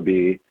also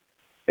be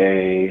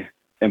a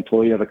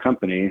employee of a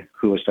company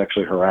who was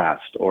sexually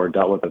harassed or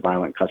dealt with a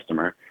violent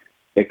customer.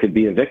 It could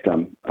be a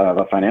victim of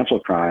a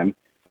financial crime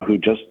who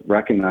just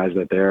recognize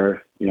that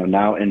they're,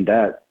 now in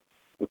debt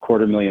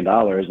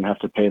 $250,000 and have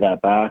to pay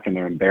that back, and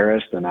they're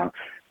embarrassed, and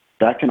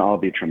that can all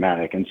be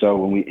traumatic. And so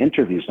when we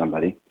interview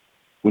somebody,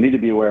 we need to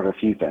be aware of a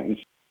few things.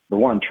 For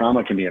one,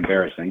 trauma can be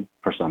embarrassing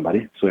for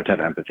somebody, so we have to have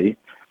empathy.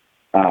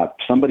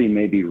 Somebody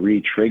may be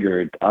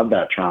re-triggered of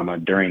that trauma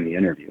during the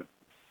interview.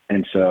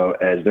 And so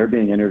as they're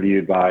being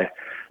interviewed by,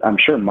 I'm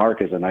sure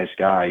Mark is a nice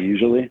guy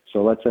usually,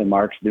 so let's say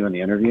Mark's doing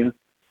the interview,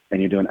 and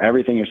you're doing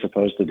everything you're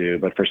supposed to do,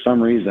 but for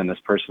some reason, this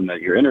person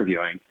that you're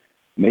interviewing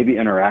maybe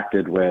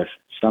interacted with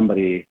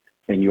somebody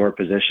in your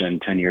position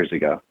 10 years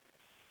ago,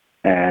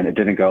 and it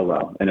didn't go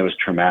well, and it was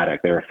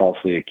traumatic. They were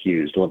falsely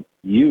accused. Well,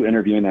 you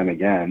interviewing them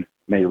again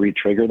may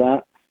re-trigger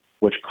that,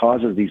 which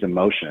causes these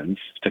emotions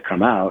to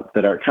come out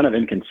that are kind of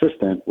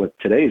inconsistent with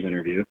today's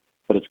interview,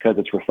 but it's because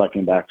it's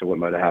reflecting back to what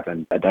might have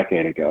happened a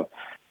decade ago.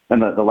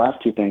 And the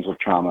last two things with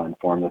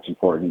trauma-informed that's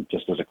important,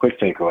 just as a quick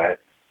takeaway,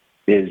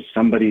 is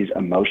somebody's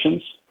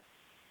emotions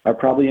are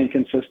probably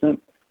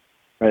inconsistent,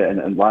 right? And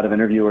a lot of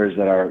interviewers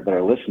that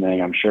are listening,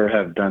 I'm sure,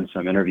 have done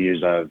some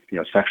interviews of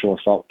sexual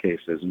assault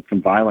cases and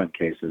some violent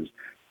cases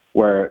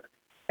where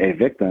a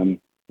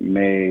victim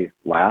may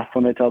laugh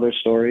when they tell their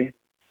story,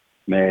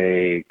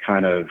 may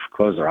kind of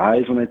close their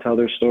eyes when they tell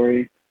their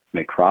story,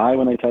 may cry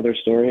when they tell their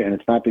story, and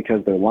it's not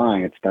because they're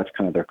lying, that's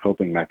kind of their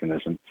coping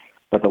mechanism.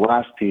 But the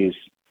last piece,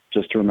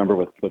 just to remember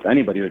with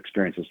anybody who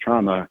experiences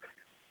trauma,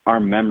 our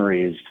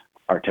memories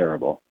are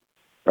terrible.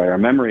 Right? Our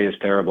memory is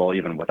terrible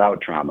even without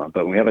trauma,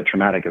 but when we have a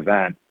traumatic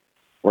event,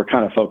 we're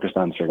kind of focused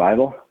on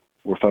survival.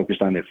 We're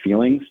focused on the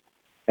feelings,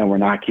 and we're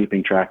not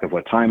keeping track of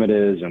what time it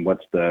is and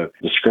what's the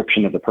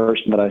description of the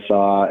person that I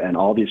saw and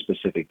all these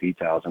specific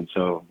details. And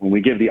so when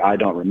we give the I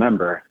don't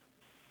remember,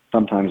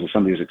 sometimes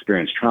somebody who's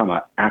experienced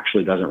trauma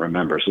actually doesn't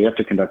remember. So we have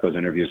to conduct those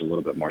interviews a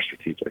little bit more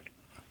strategic.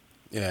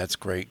 Yeah, it's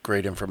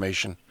great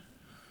information.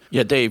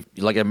 Yeah, Dave,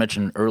 like I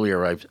mentioned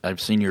earlier, I've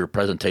seen your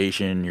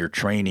presentation, your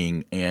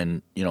training,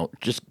 and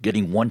just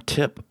getting one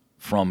tip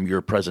from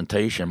your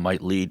presentation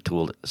might lead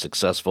to a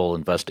successful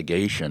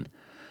investigation.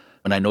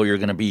 And I know you're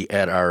going to be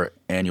at our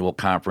annual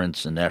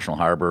conference in National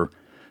Harbor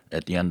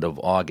at the end of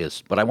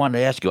August. But I wanted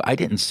to ask you, I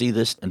didn't see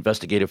this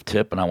investigative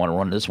tip, and I want to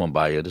run this one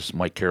by you. This is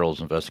Mike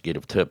Carroll's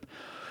investigative tip.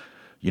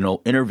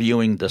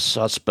 interviewing the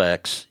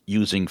suspects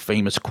using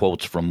famous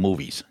quotes from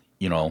movies,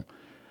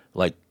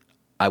 like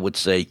I would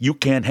say, "You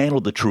can't handle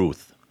the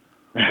truth,"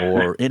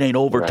 or "It ain't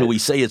over till we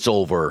say it's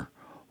over,"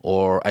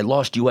 or "I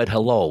lost you at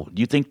hello." Do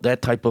you think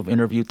that type of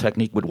interview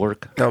technique would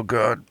work? Oh,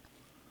 good.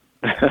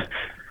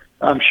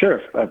 I'm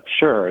sure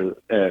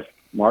if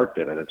Mark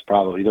did it, it's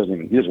probably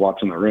he just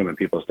walks in the room and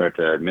people start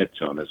to admit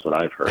to him, is what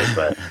I've heard.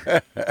 But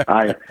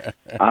I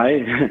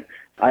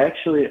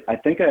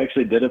think I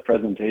actually did a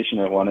presentation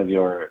at one of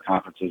your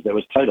conferences that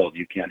was titled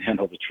 "You Can't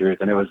Handle the Truth,"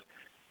 and it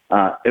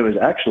was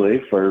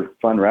actually, for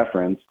fun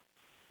reference,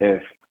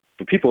 if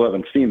for people who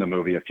haven't seen the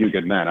movie A Few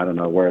Good Men, I don't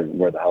know where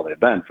the hell they've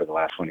been for the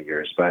last 20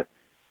 years, but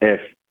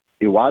if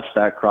you watch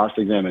that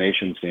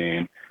cross-examination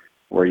scene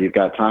where you've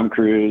got Tom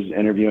Cruise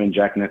interviewing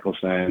Jack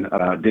Nicholson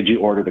about did you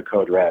order the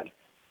code red,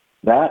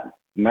 that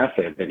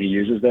method that he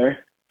uses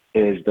there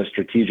is the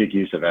strategic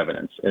use of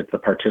evidence. It's the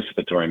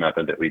participatory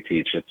method that we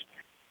teach. It's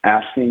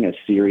asking a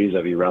series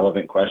of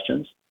irrelevant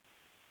questions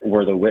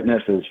where the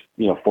witness is,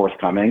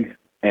 forthcoming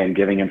and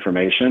giving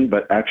information,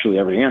 but actually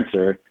every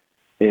answer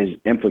is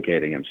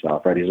implicating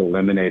himself, right? He's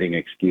eliminating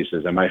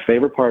excuses. And my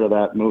favorite part of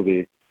that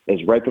movie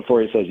is right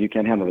before he says, "You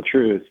can't handle the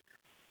truth,"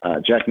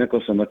 Jack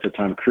Nicholson looks at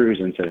Tom Cruise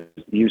and says,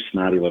 "You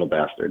snotty little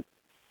bastard."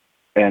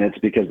 And it's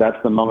because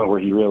that's the moment where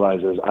he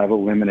realizes I've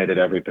eliminated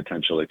every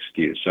potential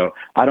excuse. So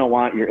I don't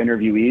want your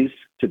interviewees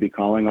to be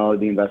calling all of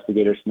the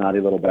investigators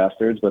snotty little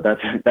bastards, but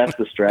that's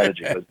the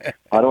strategy.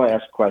 How do I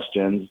ask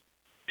questions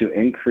to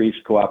increase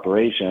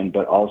cooperation,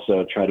 but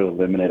also try to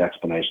eliminate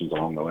explanations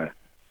along the way?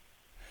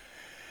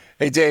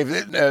 Hey, Dave,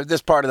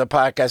 this part of the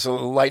podcast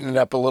will lighten it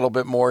up a little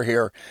bit more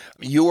here.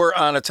 You are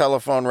on a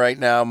telephone right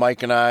now.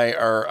 Mike and I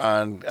are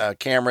on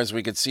cameras.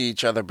 We could see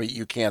each other, but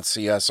you can't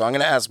see us. So I'm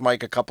going to ask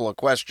Mike a couple of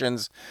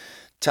questions.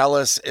 Tell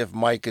us if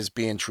Mike is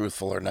being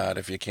truthful or not,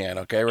 if you can.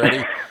 Okay,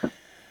 ready?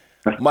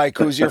 Mike,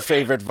 who's your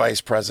favorite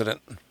vice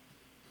president?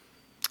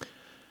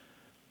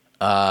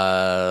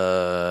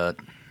 All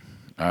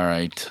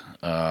right.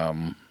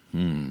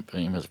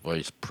 Famous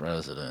vice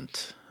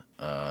president.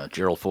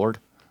 Gerald Ford?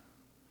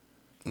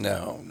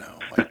 No,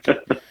 Mike.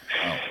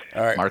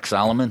 All right. Mark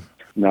Solomon?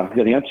 No,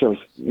 yeah, the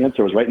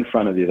answer was right in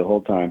front of you the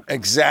whole time.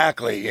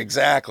 Exactly.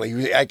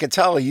 I could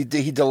tell he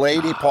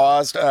delayed, he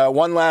paused.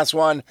 One last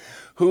one.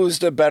 Who's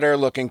the better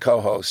looking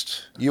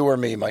co-host? You or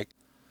me, Mike?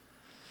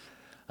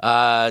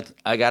 I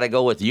got to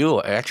go with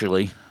you,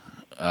 actually.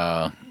 Wait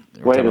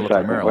a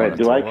second. Wait,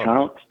 do I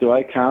count? Do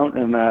I count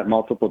in that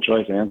multiple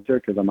choice answer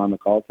because I'm on the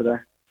call today?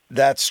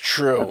 That's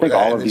true. I think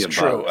all of the above.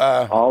 True.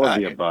 All of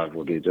the above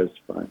will be just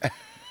fine.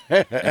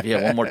 If you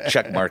had one more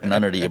check mark,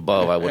 none of the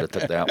above, I would have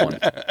took that one.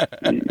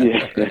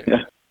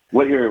 Yeah.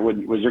 What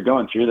you're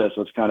going through this,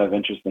 what's kind of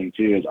interesting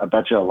too is I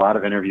bet you a lot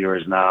of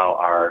interviewers now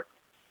are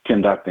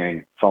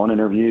conducting phone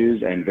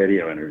interviews and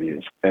video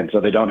interviews, and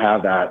so they don't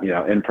have that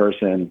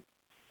in-person,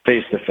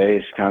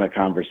 face-to-face kind of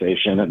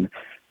conversation. And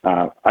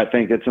I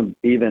think it's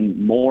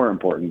even more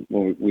important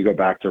when we go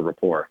back to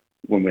rapport.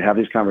 When we have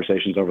these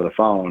conversations over the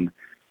phone,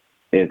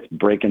 it's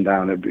breaking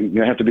down.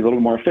 You have to be a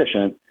little more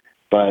efficient.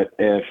 But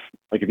if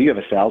you have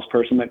a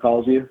salesperson that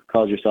calls your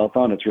cell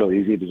phone, it's real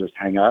easy to just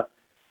hang up.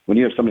 When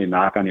you have somebody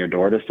knock on your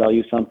door to sell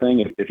you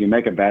something, if you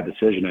make a bad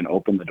decision and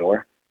open the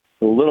door,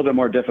 it's a little bit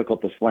more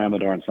difficult to slam the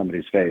door in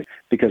somebody's face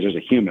because there's a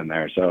human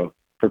there. So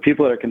for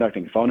people that are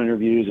conducting phone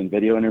interviews and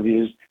video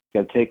interviews,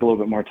 you got to take a little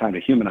bit more time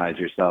to humanize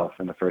yourself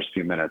in the first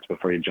few minutes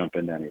before you jump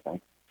into anything.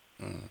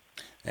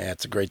 Yeah,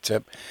 that's a great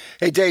tip.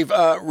 Hey, Dave,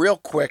 real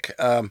quick,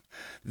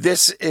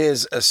 this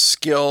is a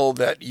skill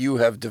that you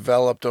have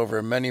developed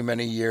over many,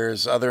 many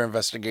years, other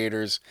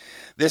investigators.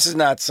 This is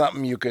not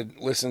something you could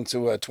listen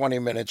to a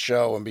 20-minute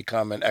show and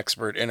become an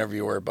expert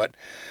interviewer. But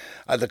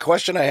the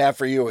question I have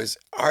for you is,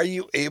 are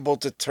you able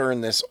to turn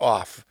this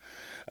off?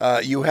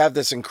 You have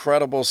this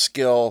incredible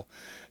skill.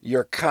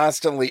 You're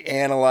constantly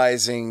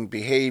analyzing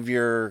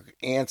behavior,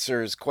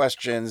 answers,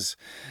 questions.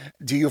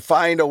 Do you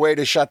find a way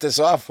to shut this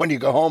off when you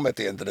go home at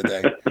the end of the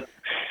day?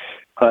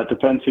 It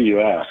depends who you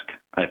ask,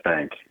 I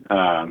think.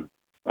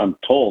 I'm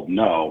told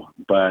no,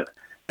 but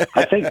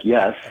I think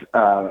yes.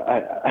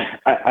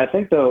 I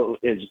think, though,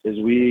 as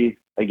we,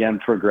 again,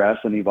 progress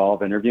and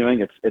evolve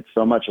interviewing, it's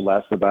so much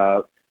less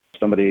about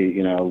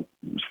somebody,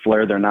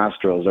 flared their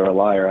nostrils or a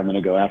liar, I'm going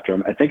to go after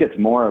them. I think it's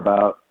more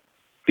about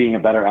being a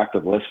better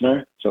active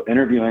listener. So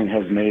interviewing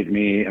has made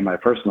me in my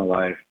personal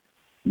life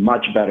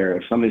much better.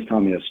 If somebody's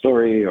telling me a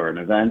story or an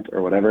event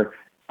or whatever,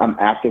 I'm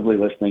actively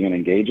listening and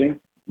engaging,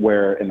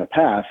 where in the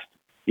past,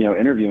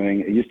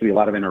 interviewing, it used to be a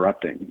lot of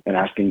interrupting and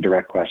asking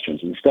direct questions.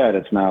 Instead,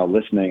 it's now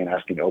listening and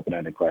asking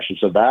open-ended questions.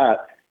 So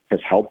that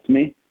has helped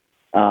me.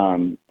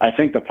 I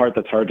think the part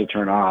that's hard to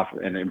turn off,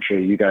 and I'm sure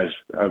you guys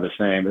are the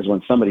same, is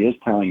when somebody is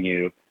telling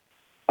you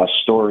a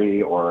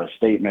story or a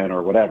statement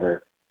or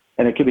whatever,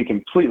 and it could be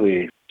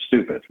completely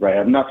stupid, right?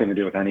 Have nothing to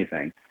do with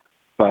anything.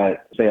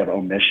 But they have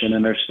omission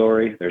in their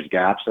story. There's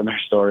gaps in their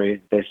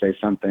story. They say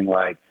something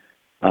like,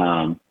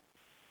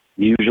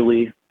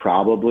 usually,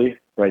 probably,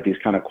 right? These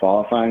kind of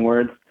qualifying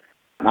words.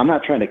 I'm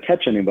not trying to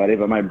catch anybody,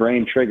 but my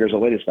brain triggers,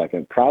 wait a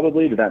second,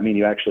 probably, does that mean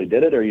you actually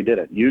did it or you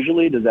didn't?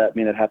 Usually, does that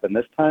mean it happened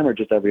this time or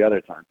just every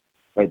other time?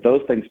 Right,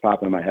 those things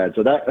pop into my head.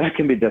 So that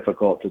can be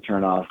difficult to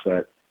turn off,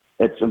 but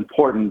it's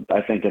important,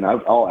 I think, in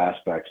all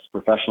aspects,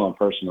 professional and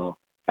personal,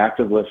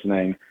 active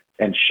listening,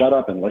 and shut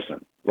up and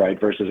listen, right,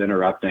 versus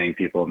interrupting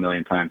people a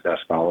million times to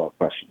ask follow-up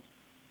questions.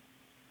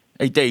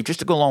 Hey, Dave, just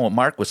to go along with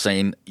Mark was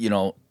saying,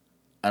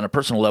 on a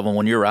personal level,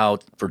 when you're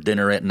out for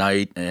dinner at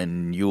night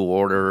and you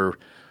order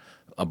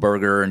a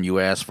burger and you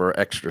ask for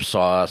extra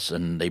sauce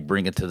and they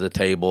bring it to the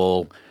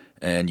table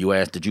and you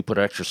ask, did you put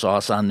extra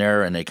sauce on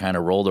there? And they kind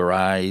of roll their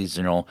eyes,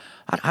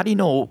 how do you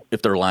know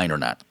if they're lying or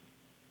not?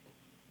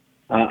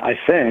 I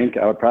think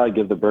I would probably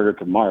give the burger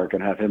to Mark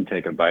and have him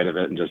take a bite of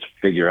it and just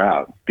figure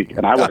out.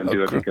 And I wouldn't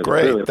do it because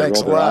clearly if they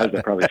roll their eyes,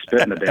 they'd probably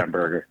spit in the damn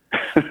burger.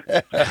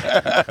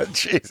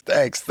 Jeez,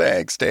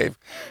 thanks, Dave.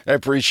 I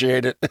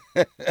appreciate it.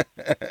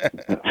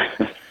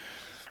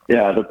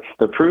 Yeah,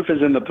 the proof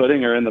is in the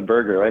pudding or in the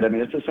burger, right? I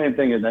mean, it's the same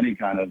thing as any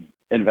kind of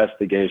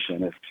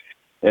investigation.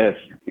 If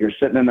you're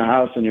sitting in the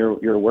house and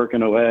you're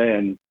working away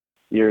and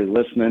you're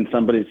listening,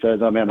 somebody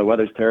says, "Oh man, the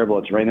weather's terrible,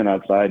 it's raining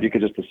outside," you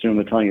could just assume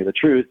they're telling you the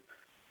truth,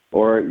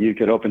 or you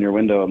could open your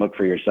window and look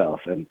for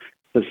yourself. And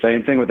the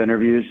same thing with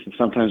interviews.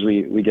 Sometimes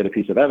we get a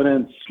piece of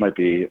evidence, might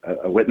be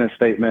a witness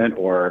statement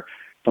or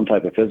some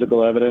type of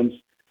physical evidence,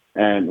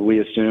 and we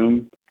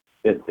assume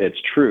it's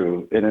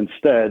true. And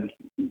instead,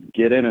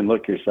 get in and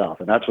look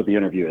yourself. And that's what the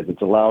interview is.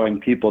 It's allowing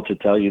people to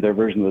tell you their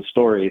version of the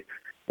story,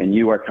 and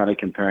you are kind of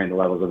comparing the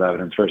levels of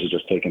evidence versus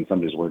just taking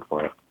somebody's word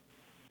for it.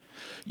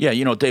 Yeah,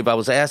 Dave, I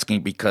was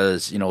asking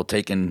because,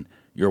 taking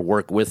your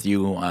work with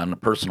you on a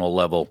personal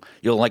level,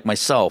 like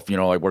myself,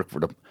 I work for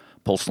the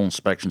Postal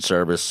Inspection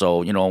Service.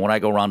 So, when I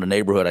go around the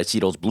neighborhood, I see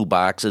those blue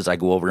boxes. I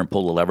go over and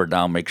pull the lever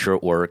down, make sure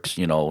it works,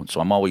 So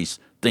I'm always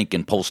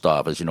thinking post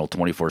office,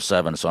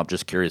 24/7. So I'm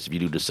just curious if you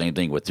do the same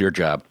thing with your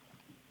job.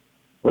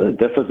 What a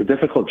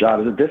difficult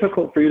job. Is it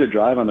difficult for you to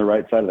drive on the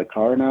right side of the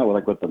car now,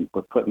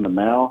 with putting the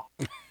mail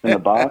in the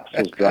box?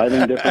 Was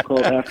driving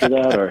difficult after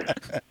that, or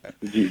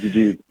did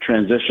you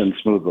transition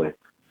smoothly?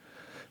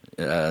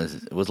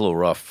 It was a little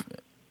rough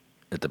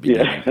at the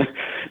beginning.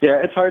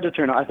 Yeah, it's hard to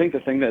turn off. I think the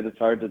thing that it's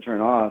hard to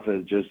turn off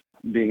is just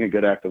being a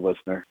good active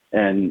listener.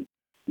 And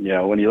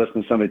when you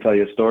listen to somebody tell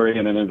you a story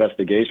in an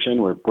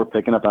investigation, we're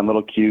picking up on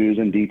little cues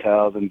and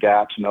details and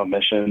gaps and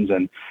omissions.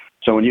 And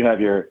so when you have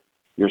your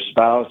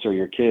spouse or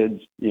your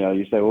kids,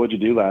 you say, "Well, what'd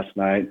you do last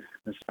night?"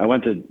 "I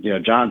went to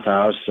John's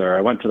house," or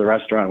 "I went to the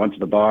restaurant, I went to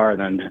the bar,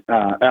 and then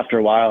after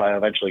a while, I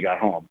eventually got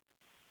home."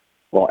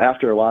 Well,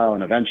 after a while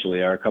and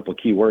eventually are a couple of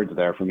key words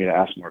there for me to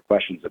ask more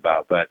questions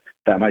about, but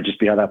that might just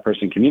be how that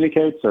person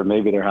communicates, or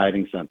maybe they're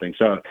hiding something.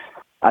 So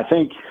I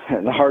think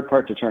the hard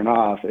part to turn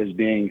off is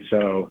being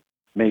so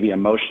maybe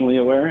emotionally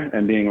aware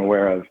and being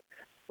aware of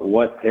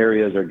what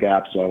areas or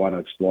gaps do I want to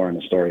explore in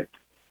the story.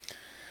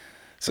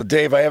 So,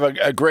 Dave, I have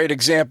a great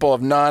example of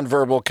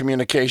nonverbal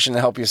communication to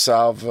help you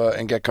solve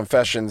and get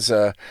confessions.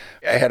 I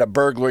had a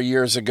burglar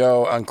years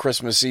ago on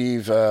Christmas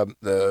Eve.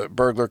 The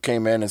burglar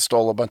came in and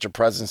stole a bunch of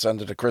presents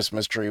under the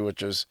Christmas tree,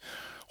 which was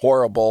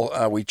horrible.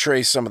 We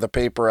traced some of the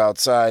paper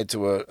outside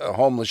to a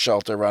homeless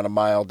shelter around a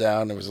mile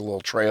down. There was a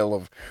little trail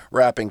of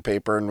wrapping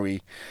paper, and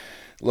we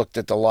looked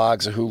at the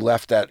logs of who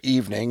left that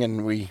evening,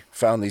 and we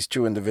found these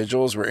two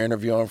individuals. We're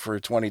interviewing for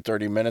 20,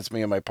 30 minutes,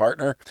 me and my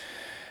partner.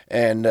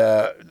 And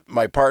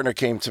my partner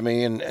came to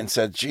me and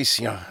said,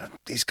 "Geez,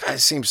 these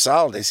guys seem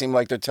solid. They seem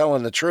like they're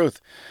telling the truth."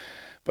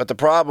 But the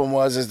problem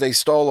is they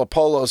stole a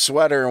polo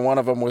sweater and one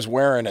of them was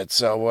wearing it.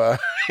 So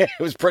it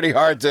was pretty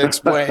hard to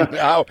explain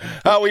how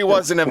he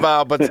wasn't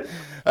involved. But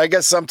I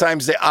guess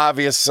sometimes the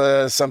obvious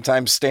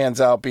sometimes stands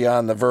out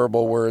beyond the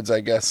verbal words, I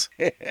guess.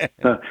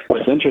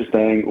 What's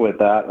interesting with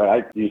that,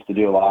 I used to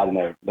do a lot in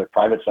the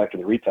private sector,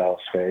 the retail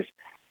space.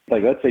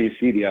 Like, let's say you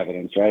see the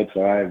evidence, right?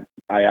 So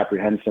I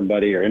apprehend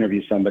somebody or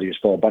interview somebody who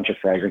stole a bunch of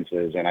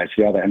fragrances, and I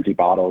see all the empty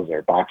bottles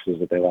or boxes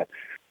that they left.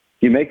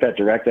 You make that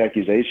direct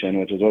accusation,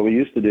 which is what we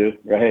used to do.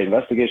 Right? Hey,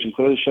 investigation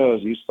clearly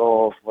shows you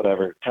stole,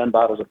 10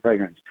 bottles of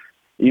fragrance.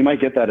 You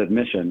might get that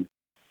admission,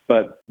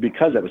 but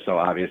because it was so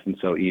obvious and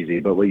so easy.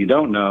 But what you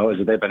don't know is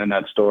that they've been in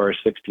that store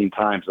 16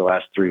 times the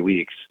last 3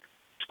 weeks,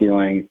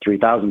 stealing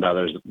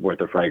 $3,000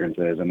 worth of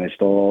fragrances, and they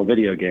stole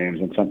video games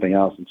and something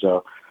else. And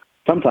so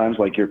sometimes,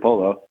 like your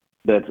polo,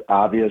 that's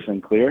obvious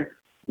and clear,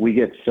 we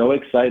get so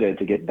excited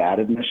to get that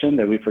admission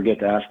that we forget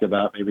to ask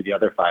about maybe the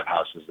other 5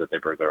 houses that they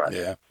burglarized.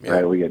 Yeah.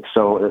 Right? We get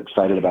so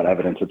excited about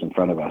evidence that's in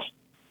front of us.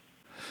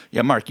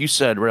 Yeah, Mark, you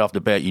said right off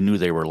the bat you knew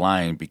they were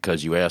lying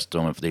because you asked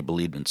them if they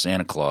believed in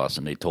Santa Claus,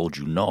 and they told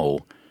you no.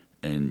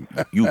 And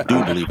you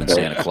do believe in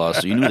Santa Claus,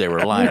 so you knew they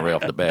were lying right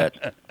off the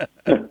bat.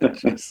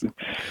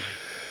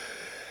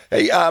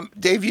 Hey,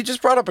 Dave, you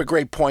just brought up a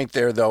great point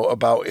there, though,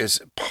 about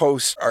is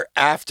post or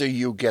after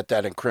you get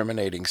that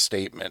incriminating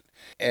statement.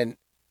 And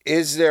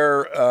is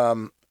there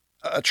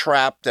a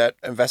trap that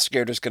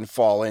investigators can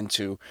fall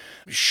into?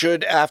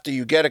 Should, after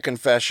you get a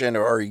confession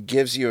or he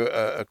gives you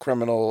a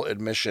criminal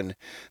admission,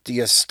 do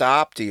you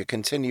stop? Do you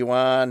continue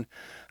on?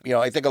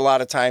 I think a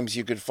lot of times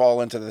you could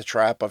fall into the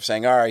trap of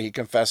saying, all right, he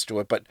confessed to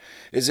it, but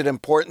is it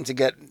important to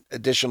get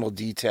additional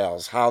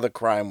details, how the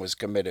crime was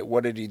committed?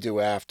 What did he do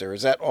after?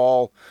 Is that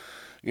all,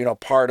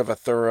 part of a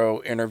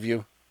thorough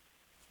interview?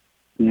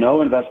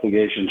 No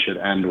investigation should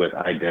end with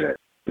 "I did it,"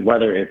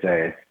 whether it's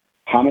a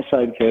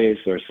homicide case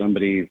or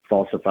somebody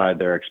falsified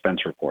their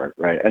expense report,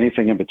 right?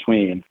 Anything in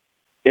between.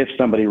 If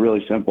somebody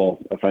really simple,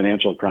 a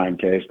financial crime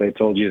case, they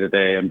told you that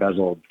they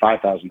embezzled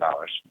 $5,000,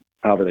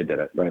 however they did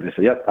it, right? They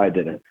said, yep, I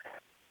did it.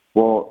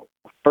 Well,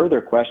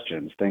 further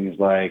questions, things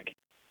like,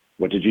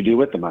 what did you do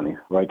with the money,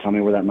 right? Tell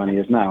me where that money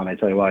is now. And I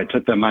tell you, well, I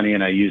took that money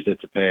and I used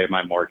it to pay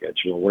my mortgage.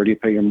 Well, where do you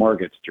pay your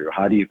mortgage through?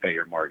 How do you pay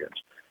your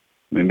mortgage?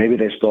 I mean, maybe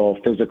they stole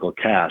physical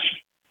cash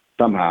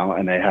somehow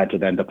and they had to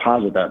then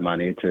deposit that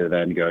money to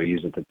then go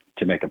use it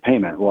to make a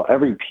payment. Well,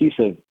 every piece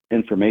of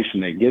information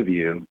they give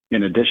you,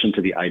 in addition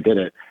to the "I did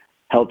it,"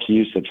 helps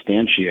you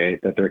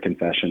substantiate that their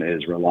confession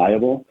is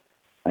reliable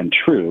and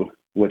true,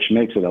 which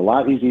makes it a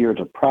lot easier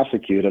to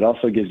prosecute. It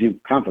also gives you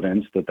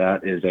confidence that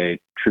that is a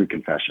true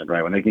confession,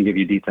 right? When they can give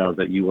you details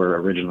that you were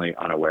originally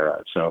unaware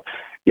of. So,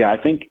 yeah, I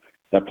think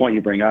that point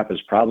you bring up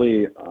is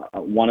probably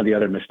one of the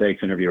other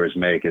mistakes interviewers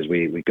make is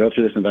we go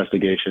through this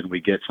investigation, we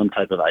get some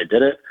type of "I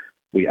did it,"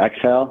 we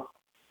exhale,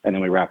 and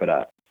then we wrap it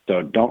up.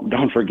 So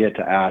don't forget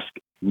to ask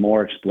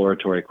more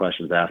exploratory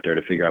questions after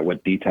to figure out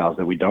what details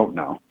that we don't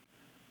know.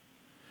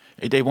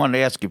 Hey, Dave, wanted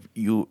to ask, if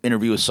you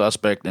interview a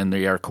suspect and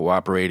they are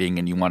cooperating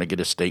and you want to get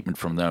a statement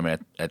from them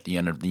at the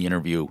end of the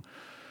interview,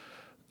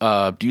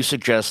 do you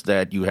suggest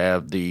that you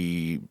have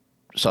the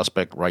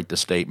suspect write the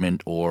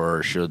statement,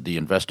 or should the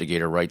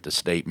investigator write the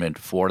statement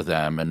for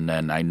them? And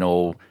then I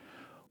know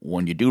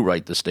when you do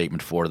write the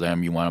statement for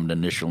them, you want them to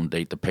initial and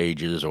date the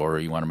pages, or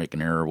you want to make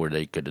an error where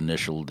they could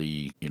initial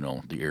the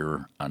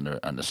error on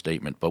the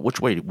statement. But which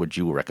way would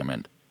you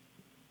recommend?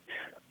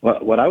 Well,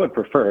 what I would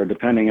prefer,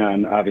 depending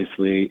on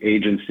obviously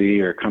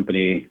agency or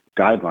company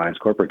guidelines,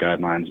 corporate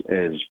guidelines,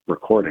 is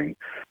recording.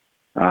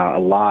 A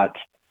lot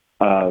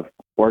of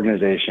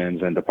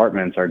organizations and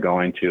departments are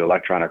going to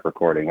electronic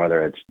recording,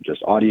 whether it's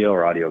just audio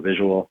or audio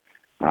visual.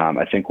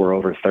 I think we're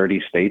over 30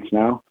 states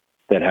now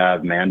that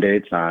have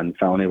mandates on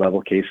felony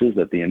level cases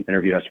that the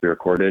interview has to be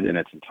recorded in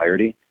its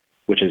entirety,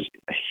 which is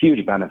a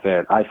huge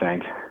benefit, I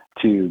think,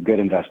 to good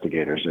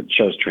investigators. It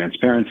shows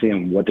transparency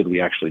and what did we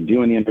actually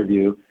do in the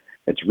interview.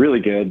 It's really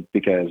good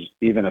because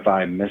even if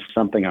I miss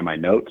something on my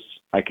notes,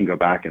 I can go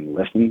back and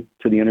listen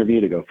to the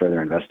interview to go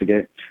further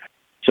investigate.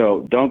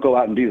 So don't go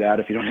out and do that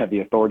if you don't have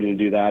the authority to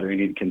do that or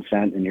you need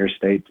consent in your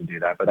state to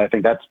do that. But I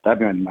think that'd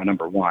be my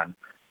number one.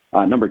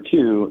 Number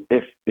two,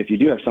 if you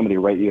do have somebody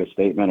write you a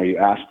statement or you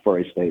ask for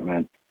a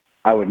statement,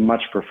 I would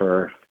much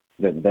prefer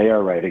that they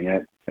are writing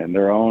it in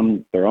their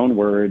own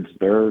words,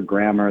 their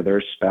grammar,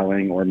 their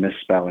spelling or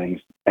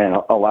misspellings, and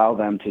allow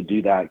them to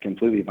do that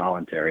completely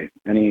voluntary.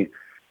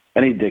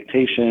 Any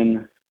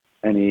dictation,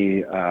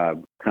 any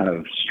kind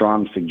of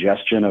strong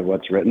suggestion of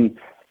what's written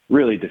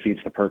really defeats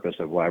the purpose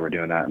of why we're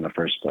doing that in the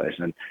first place.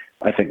 And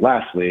I think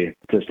lastly,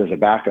 just as a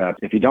backup,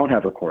 if you don't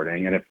have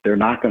recording and if they're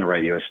not going to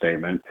write you a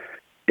statement,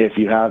 if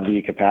you have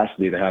the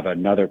capacity to have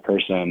another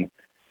person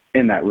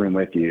in that room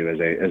with you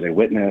as a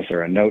witness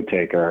or a note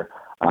taker,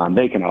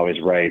 they can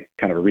always write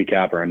kind of a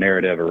recap or a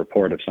narrative or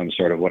report of some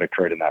sort of what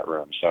occurred in that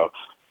room. So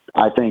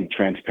I think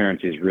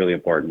transparency is really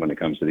important when it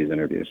comes to these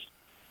interviews.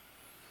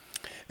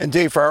 And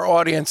Dave, for our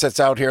audience that's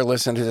out here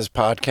listening to this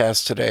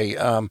podcast today,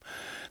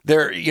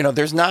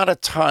 there's not a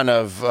ton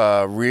of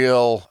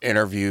real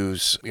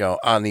interviews,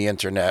 on the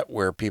internet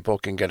where people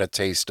can get a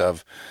taste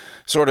of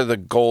sort of the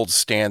gold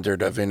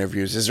standard of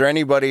interviews. Is there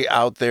anybody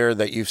out there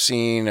that you've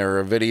seen or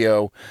a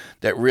video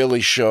that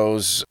really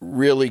shows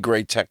really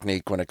great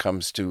technique when it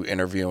comes to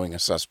interviewing a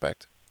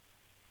suspect?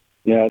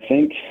 Yeah, I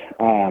think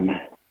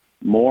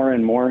more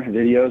and more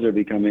videos are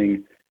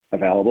becoming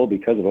available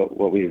because of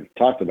what we've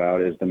talked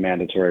about is the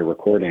mandatory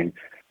recording.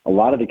 A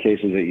lot of the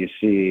cases that you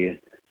see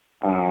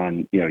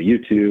on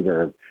YouTube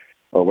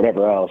or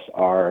whatever else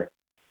are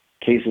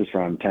cases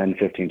from 10,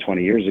 15,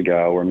 20 years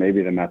ago where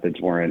maybe the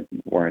methods weren't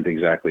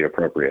exactly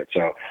appropriate.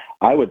 So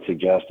I would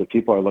suggest if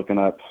people are looking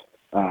up,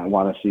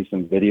 want to see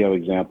some video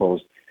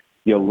examples,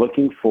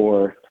 looking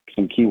for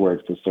some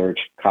keywords to search: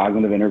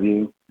 cognitive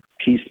interview,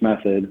 peace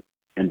method,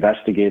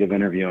 investigative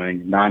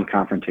interviewing,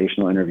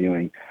 non-confrontational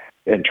interviewing,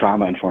 and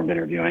trauma-informed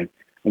interviewing,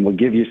 and will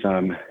give you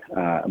some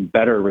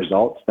better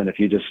results than if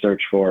you just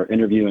search for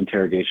interview,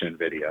 interrogation,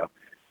 video.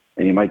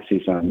 And you might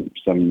see some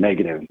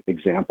negative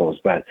examples,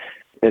 but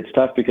it's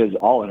tough because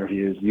all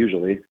interviews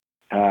usually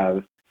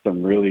have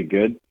some really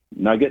good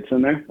nuggets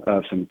in there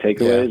of some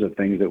takeaways of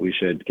things that we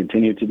should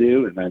continue to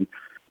do. And then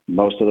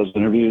most of those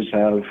interviews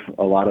have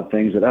a lot of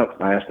things that,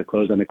 I asked a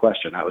closed-ended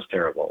question, that was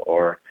terrible,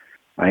 or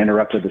I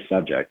interrupted the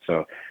subject.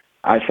 So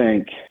I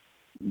think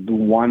the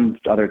one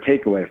other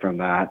takeaway from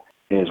that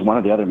is one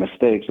of the other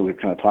mistakes that we've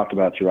kind of talked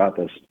about throughout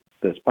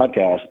this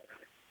podcast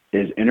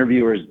is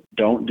interviewers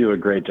don't do a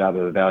great job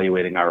of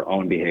evaluating our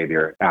own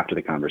behavior after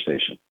the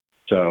conversation.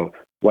 So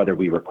whether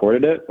we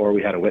recorded it or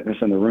we had a witness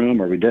in the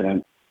room or we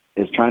didn't,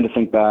 is trying to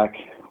think back,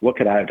 what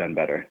could I have done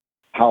better?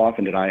 How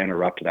often did I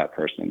interrupt that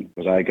person?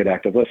 Was I a good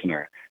active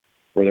listener?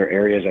 Were there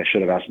areas I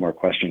should have asked more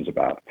questions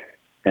about?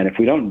 And if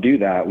we don't do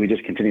that, we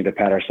just continue to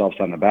pat ourselves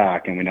on the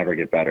back and we never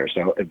get better.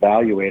 So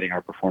evaluating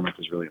our performance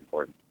is really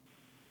important.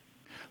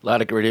 A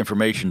lot of great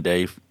information,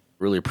 Dave.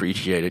 Really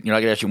appreciate it. I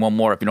got to ask you one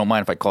more, if you don't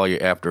mind, if I call you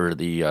after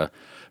the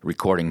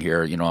recording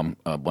here. I'm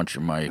a bunch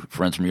of my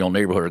friends from your old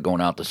neighborhood are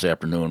going out this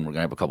afternoon. We're going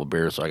to have a couple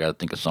beers, so I got to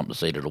think of something to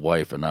say to the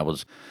wife. And I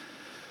was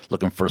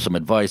looking for some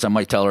advice. I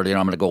might tell her that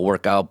I'm going to go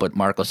work out, but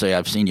Mark will say,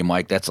 I've seen you,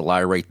 Mike. That's a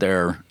lie right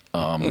there. So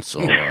I'm going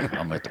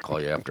to have to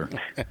call you after.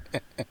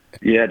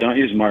 Yeah, don't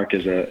use Mark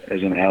as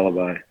an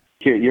alibi.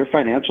 Here, you're a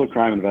financial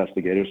crime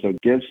investigator, so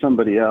give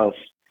somebody else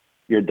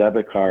your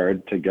debit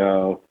card to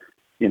go,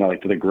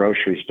 like to the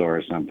grocery store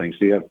or something,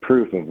 so you have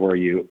proof of where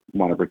you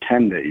want to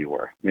pretend that you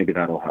were. Maybe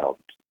that'll help.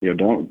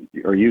 Don't,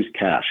 or use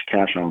cash.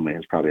 Cash only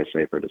is probably a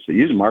safer decision.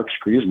 Use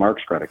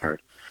Mark's credit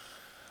card.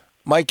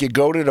 Mike, you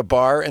go to the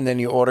bar and then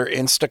you order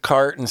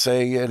Instacart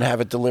and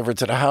have it delivered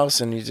to the house,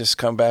 and you just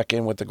come back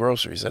in with the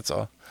groceries. That's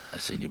all. I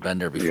see you've been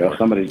there before. Yeah,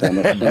 somebody's done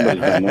this.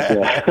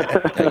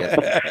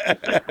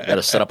 Yeah. Got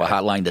to set up a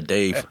hotline to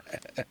Dave.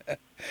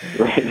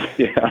 Right.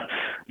 Yeah.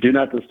 Do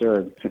not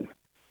disturb.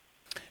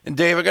 And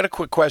Dave, I got a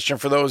quick question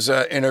for those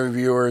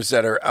interviewers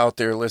that are out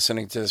there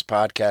listening to this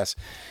podcast.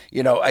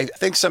 I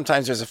think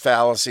sometimes there's a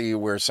fallacy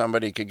where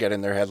somebody could get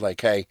in their head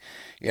like, hey,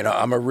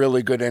 I'm a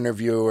really good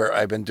interviewer.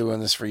 I've been doing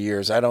this for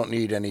years. I don't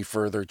need any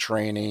further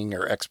training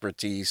or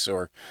expertise,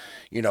 or,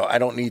 I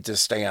don't need to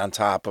stay on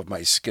top of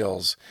my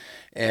skills.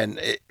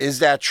 And is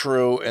that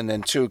true? And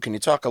then two, can you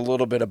talk a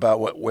little bit about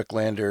what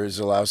Wicklander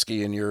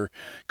Zulawski and your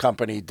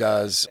company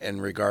does in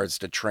regards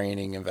to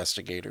training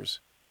investigators?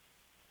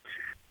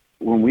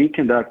 When we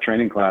conduct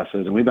training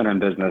classes, and we've been in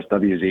business,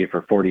 WZ,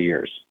 for 40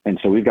 years. And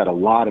so we've got a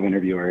lot of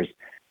interviewers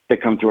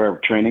that come through our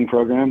training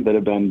program that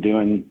have been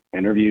doing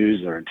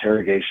interviews or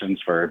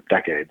interrogations for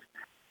decades.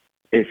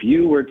 If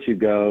you were to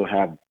go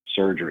have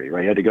surgery,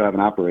 right, you had to go have an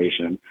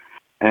operation,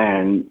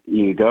 and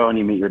you go and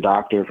you meet your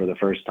doctor for the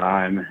first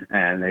time,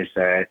 and they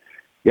say,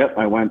 yep,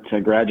 I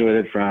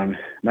graduated from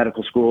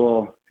medical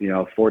school,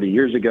 40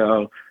 years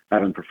ago.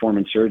 I've been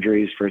performing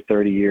surgeries for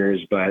 30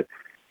 years, but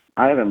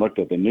I haven't looked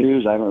at the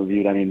news. I haven't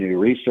reviewed any new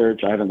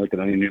research. I haven't looked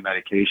at any new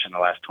medication in the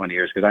last 20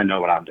 years because I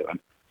know what I'm doing.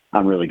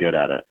 I'm really good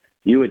at it.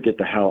 You would get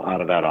the hell out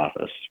of that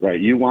office,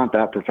 right? You want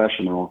that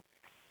professional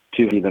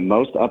to be the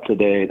most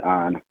up-to-date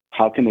on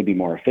how can they be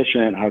more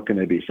efficient, how can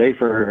they be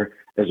safer,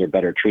 is there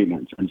better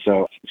treatments? And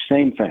so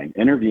same thing,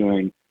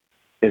 interviewing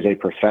is a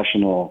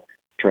professional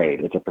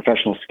trade. It's a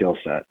professional skill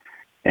set.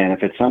 And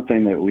if it's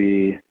something that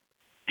we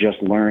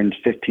just learned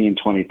 15,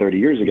 20, 30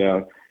 years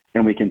ago,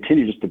 and we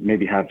continue just to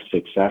maybe have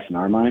success in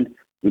our mind,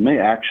 we may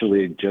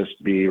actually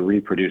just be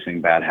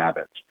reproducing bad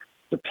habits.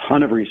 There's a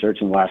ton of research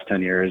in the last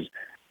 10 years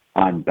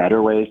on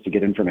better ways to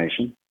get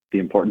information, the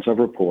importance of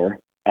rapport,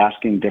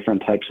 asking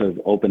different types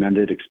of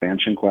open-ended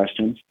expansion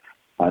questions,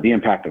 the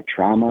impact of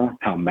trauma,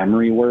 how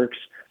memory works.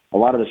 A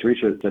lot of this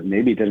research that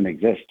maybe didn't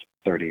exist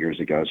 30 years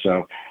ago.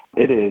 So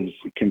it is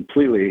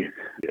completely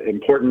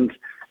important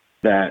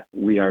that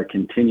we are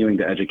continuing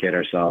to educate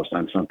ourselves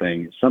on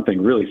something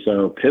really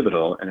so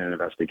pivotal in an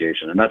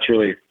investigation. And that's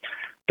really,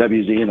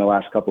 WZ in the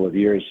last couple of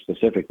years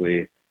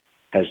specifically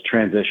has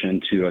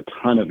transitioned to a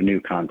ton of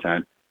new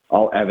content,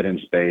 all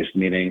evidence-based,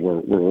 meaning we're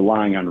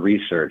relying on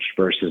research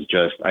versus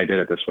just, I did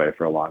it this way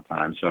for a long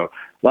time. So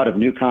a lot of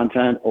new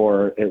content,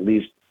 or at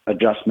least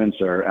adjustments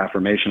or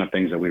affirmation of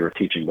things that we were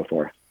teaching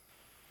before.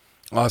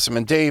 Awesome.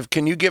 And Dave,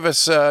 can you give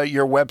us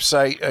your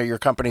website, your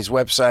company's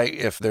website,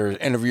 if there's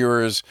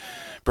interviewers,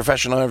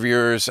 professional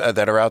interviewers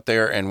that are out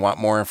there and want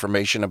more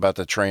information about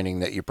the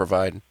training that you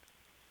provide?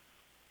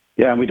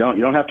 Yeah, and you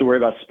don't have to worry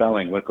about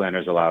spelling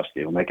Wicklander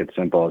Zulawski. We'll make it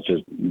simple. It's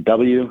just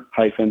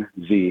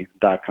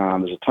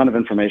w-z.com. There's a ton of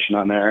information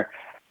on there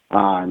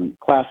on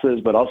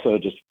classes, but also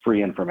just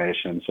free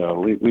information. So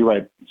we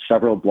write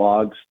several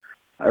blogs,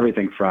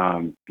 everything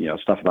from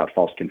stuff about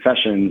false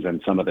confessions and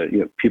some of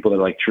the people that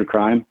like true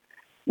crime.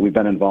 We've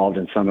been involved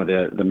in some of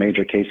the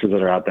major cases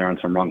that are out there on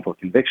some wrongful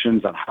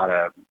convictions on how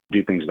to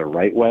do things the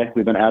right way.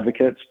 We've been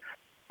advocates.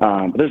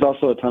 But there's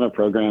also a ton of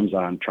programs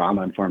on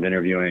trauma-informed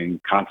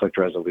interviewing, conflict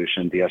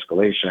resolution,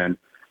 de-escalation,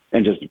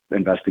 and just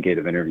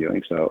investigative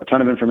interviewing. So a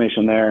ton of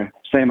information there.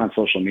 Same on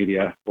social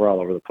media. We're all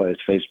over the place,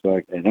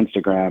 Facebook and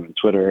Instagram and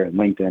Twitter and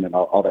LinkedIn and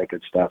all that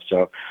good stuff.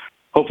 So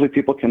hopefully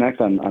people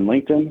connect on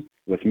LinkedIn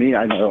with me.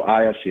 I know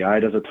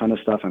IFCI does a ton of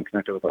stuff. I'm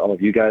connected with all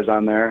of you guys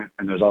on there.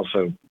 And there's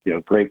also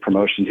great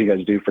promotions you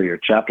guys do for your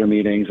chapter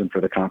meetings and for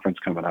the conference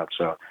coming up.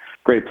 So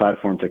great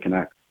platform to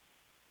connect.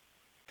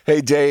 Hey,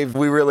 Dave,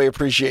 we really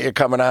appreciate you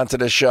coming on to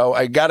the show.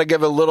 I got to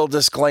give a little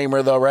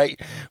disclaimer, though, right?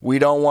 We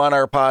don't want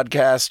our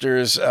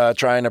podcasters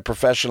trying to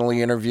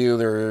professionally interview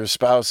their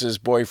spouses,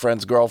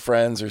 boyfriends,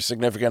 girlfriends, or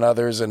significant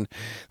others and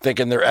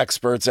thinking they're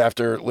experts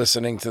after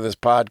listening to this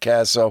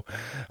podcast. So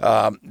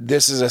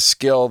this is a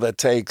skill that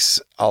takes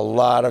a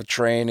lot of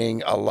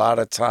training, a lot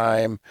of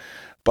time.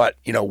 But,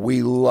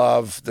 we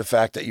love the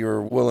fact that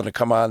you're willing to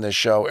come on this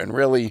show and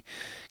really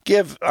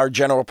give our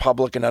general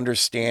public an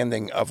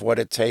understanding of what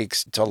it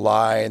takes to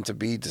lie and to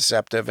be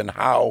deceptive, and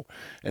how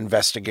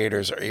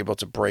investigators are able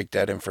to break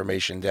that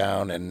information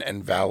down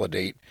and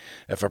validate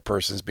if a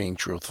person's being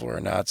truthful or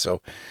not.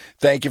 So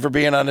thank you for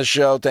being on the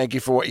show. Thank you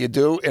for what you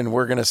do. And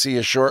we're going to see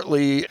you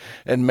shortly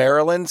in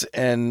Maryland,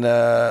 and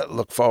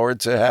look forward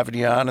to having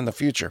you on in the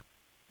future.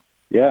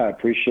 Yeah, I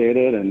appreciate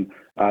it. And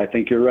I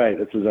think you're right.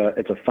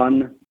 It's a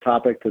fun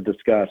topic to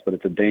discuss, but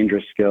it's a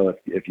dangerous skill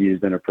if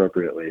used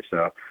inappropriately.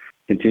 So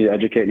continue to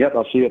educate. Yep,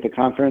 I'll see you at the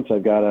conference.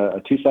 I've got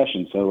a 2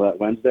 sessions, so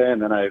Wednesday,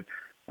 and then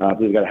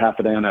we've got a half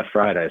a day on that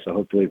Friday. So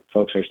hopefully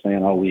folks are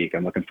staying all week.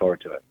 I'm looking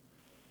forward to it.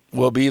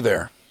 We'll be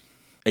there.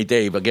 Hey,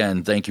 Dave,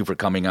 again, thank you for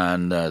coming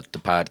on the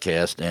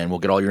podcast, and we'll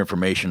get all your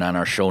information on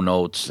our show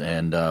notes.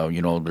 And,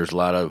 there's a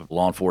lot of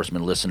law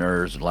enforcement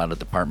listeners, a lot of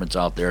departments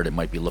out there that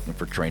might be looking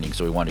for training,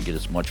 so we want to get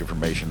as much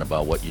information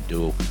about what you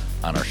do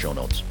on our show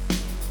notes.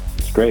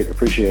 It's great.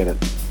 Appreciate it.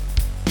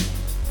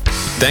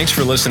 Thanks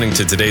for listening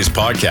to today's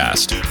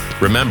podcast.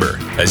 Remember,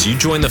 as you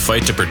join the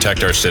fight to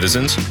protect our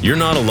citizens, you're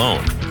not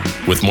alone.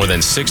 With more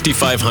than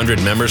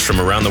 6,500 members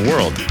from around the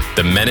world,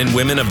 the men and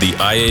women of the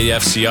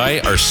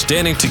IAFCI are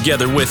standing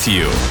together with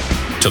you.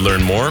 To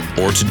learn more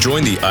or to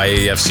join the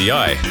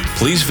IAFCI,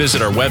 please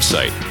visit our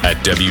website at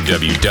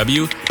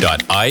www.iafci.org.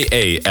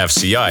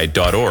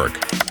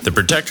 The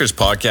Protectors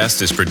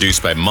Podcast is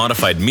produced by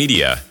Modified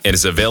Media and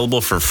is available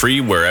for free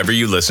wherever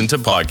you listen to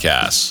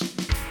podcasts.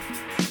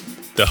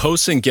 The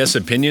hosts and guests'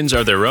 opinions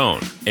are their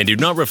own and do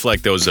not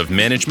reflect those of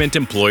management,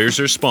 employers,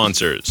 or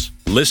sponsors.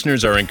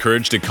 Listeners are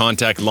encouraged to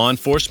contact law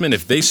enforcement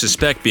if they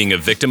suspect being a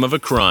victim of a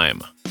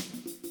crime.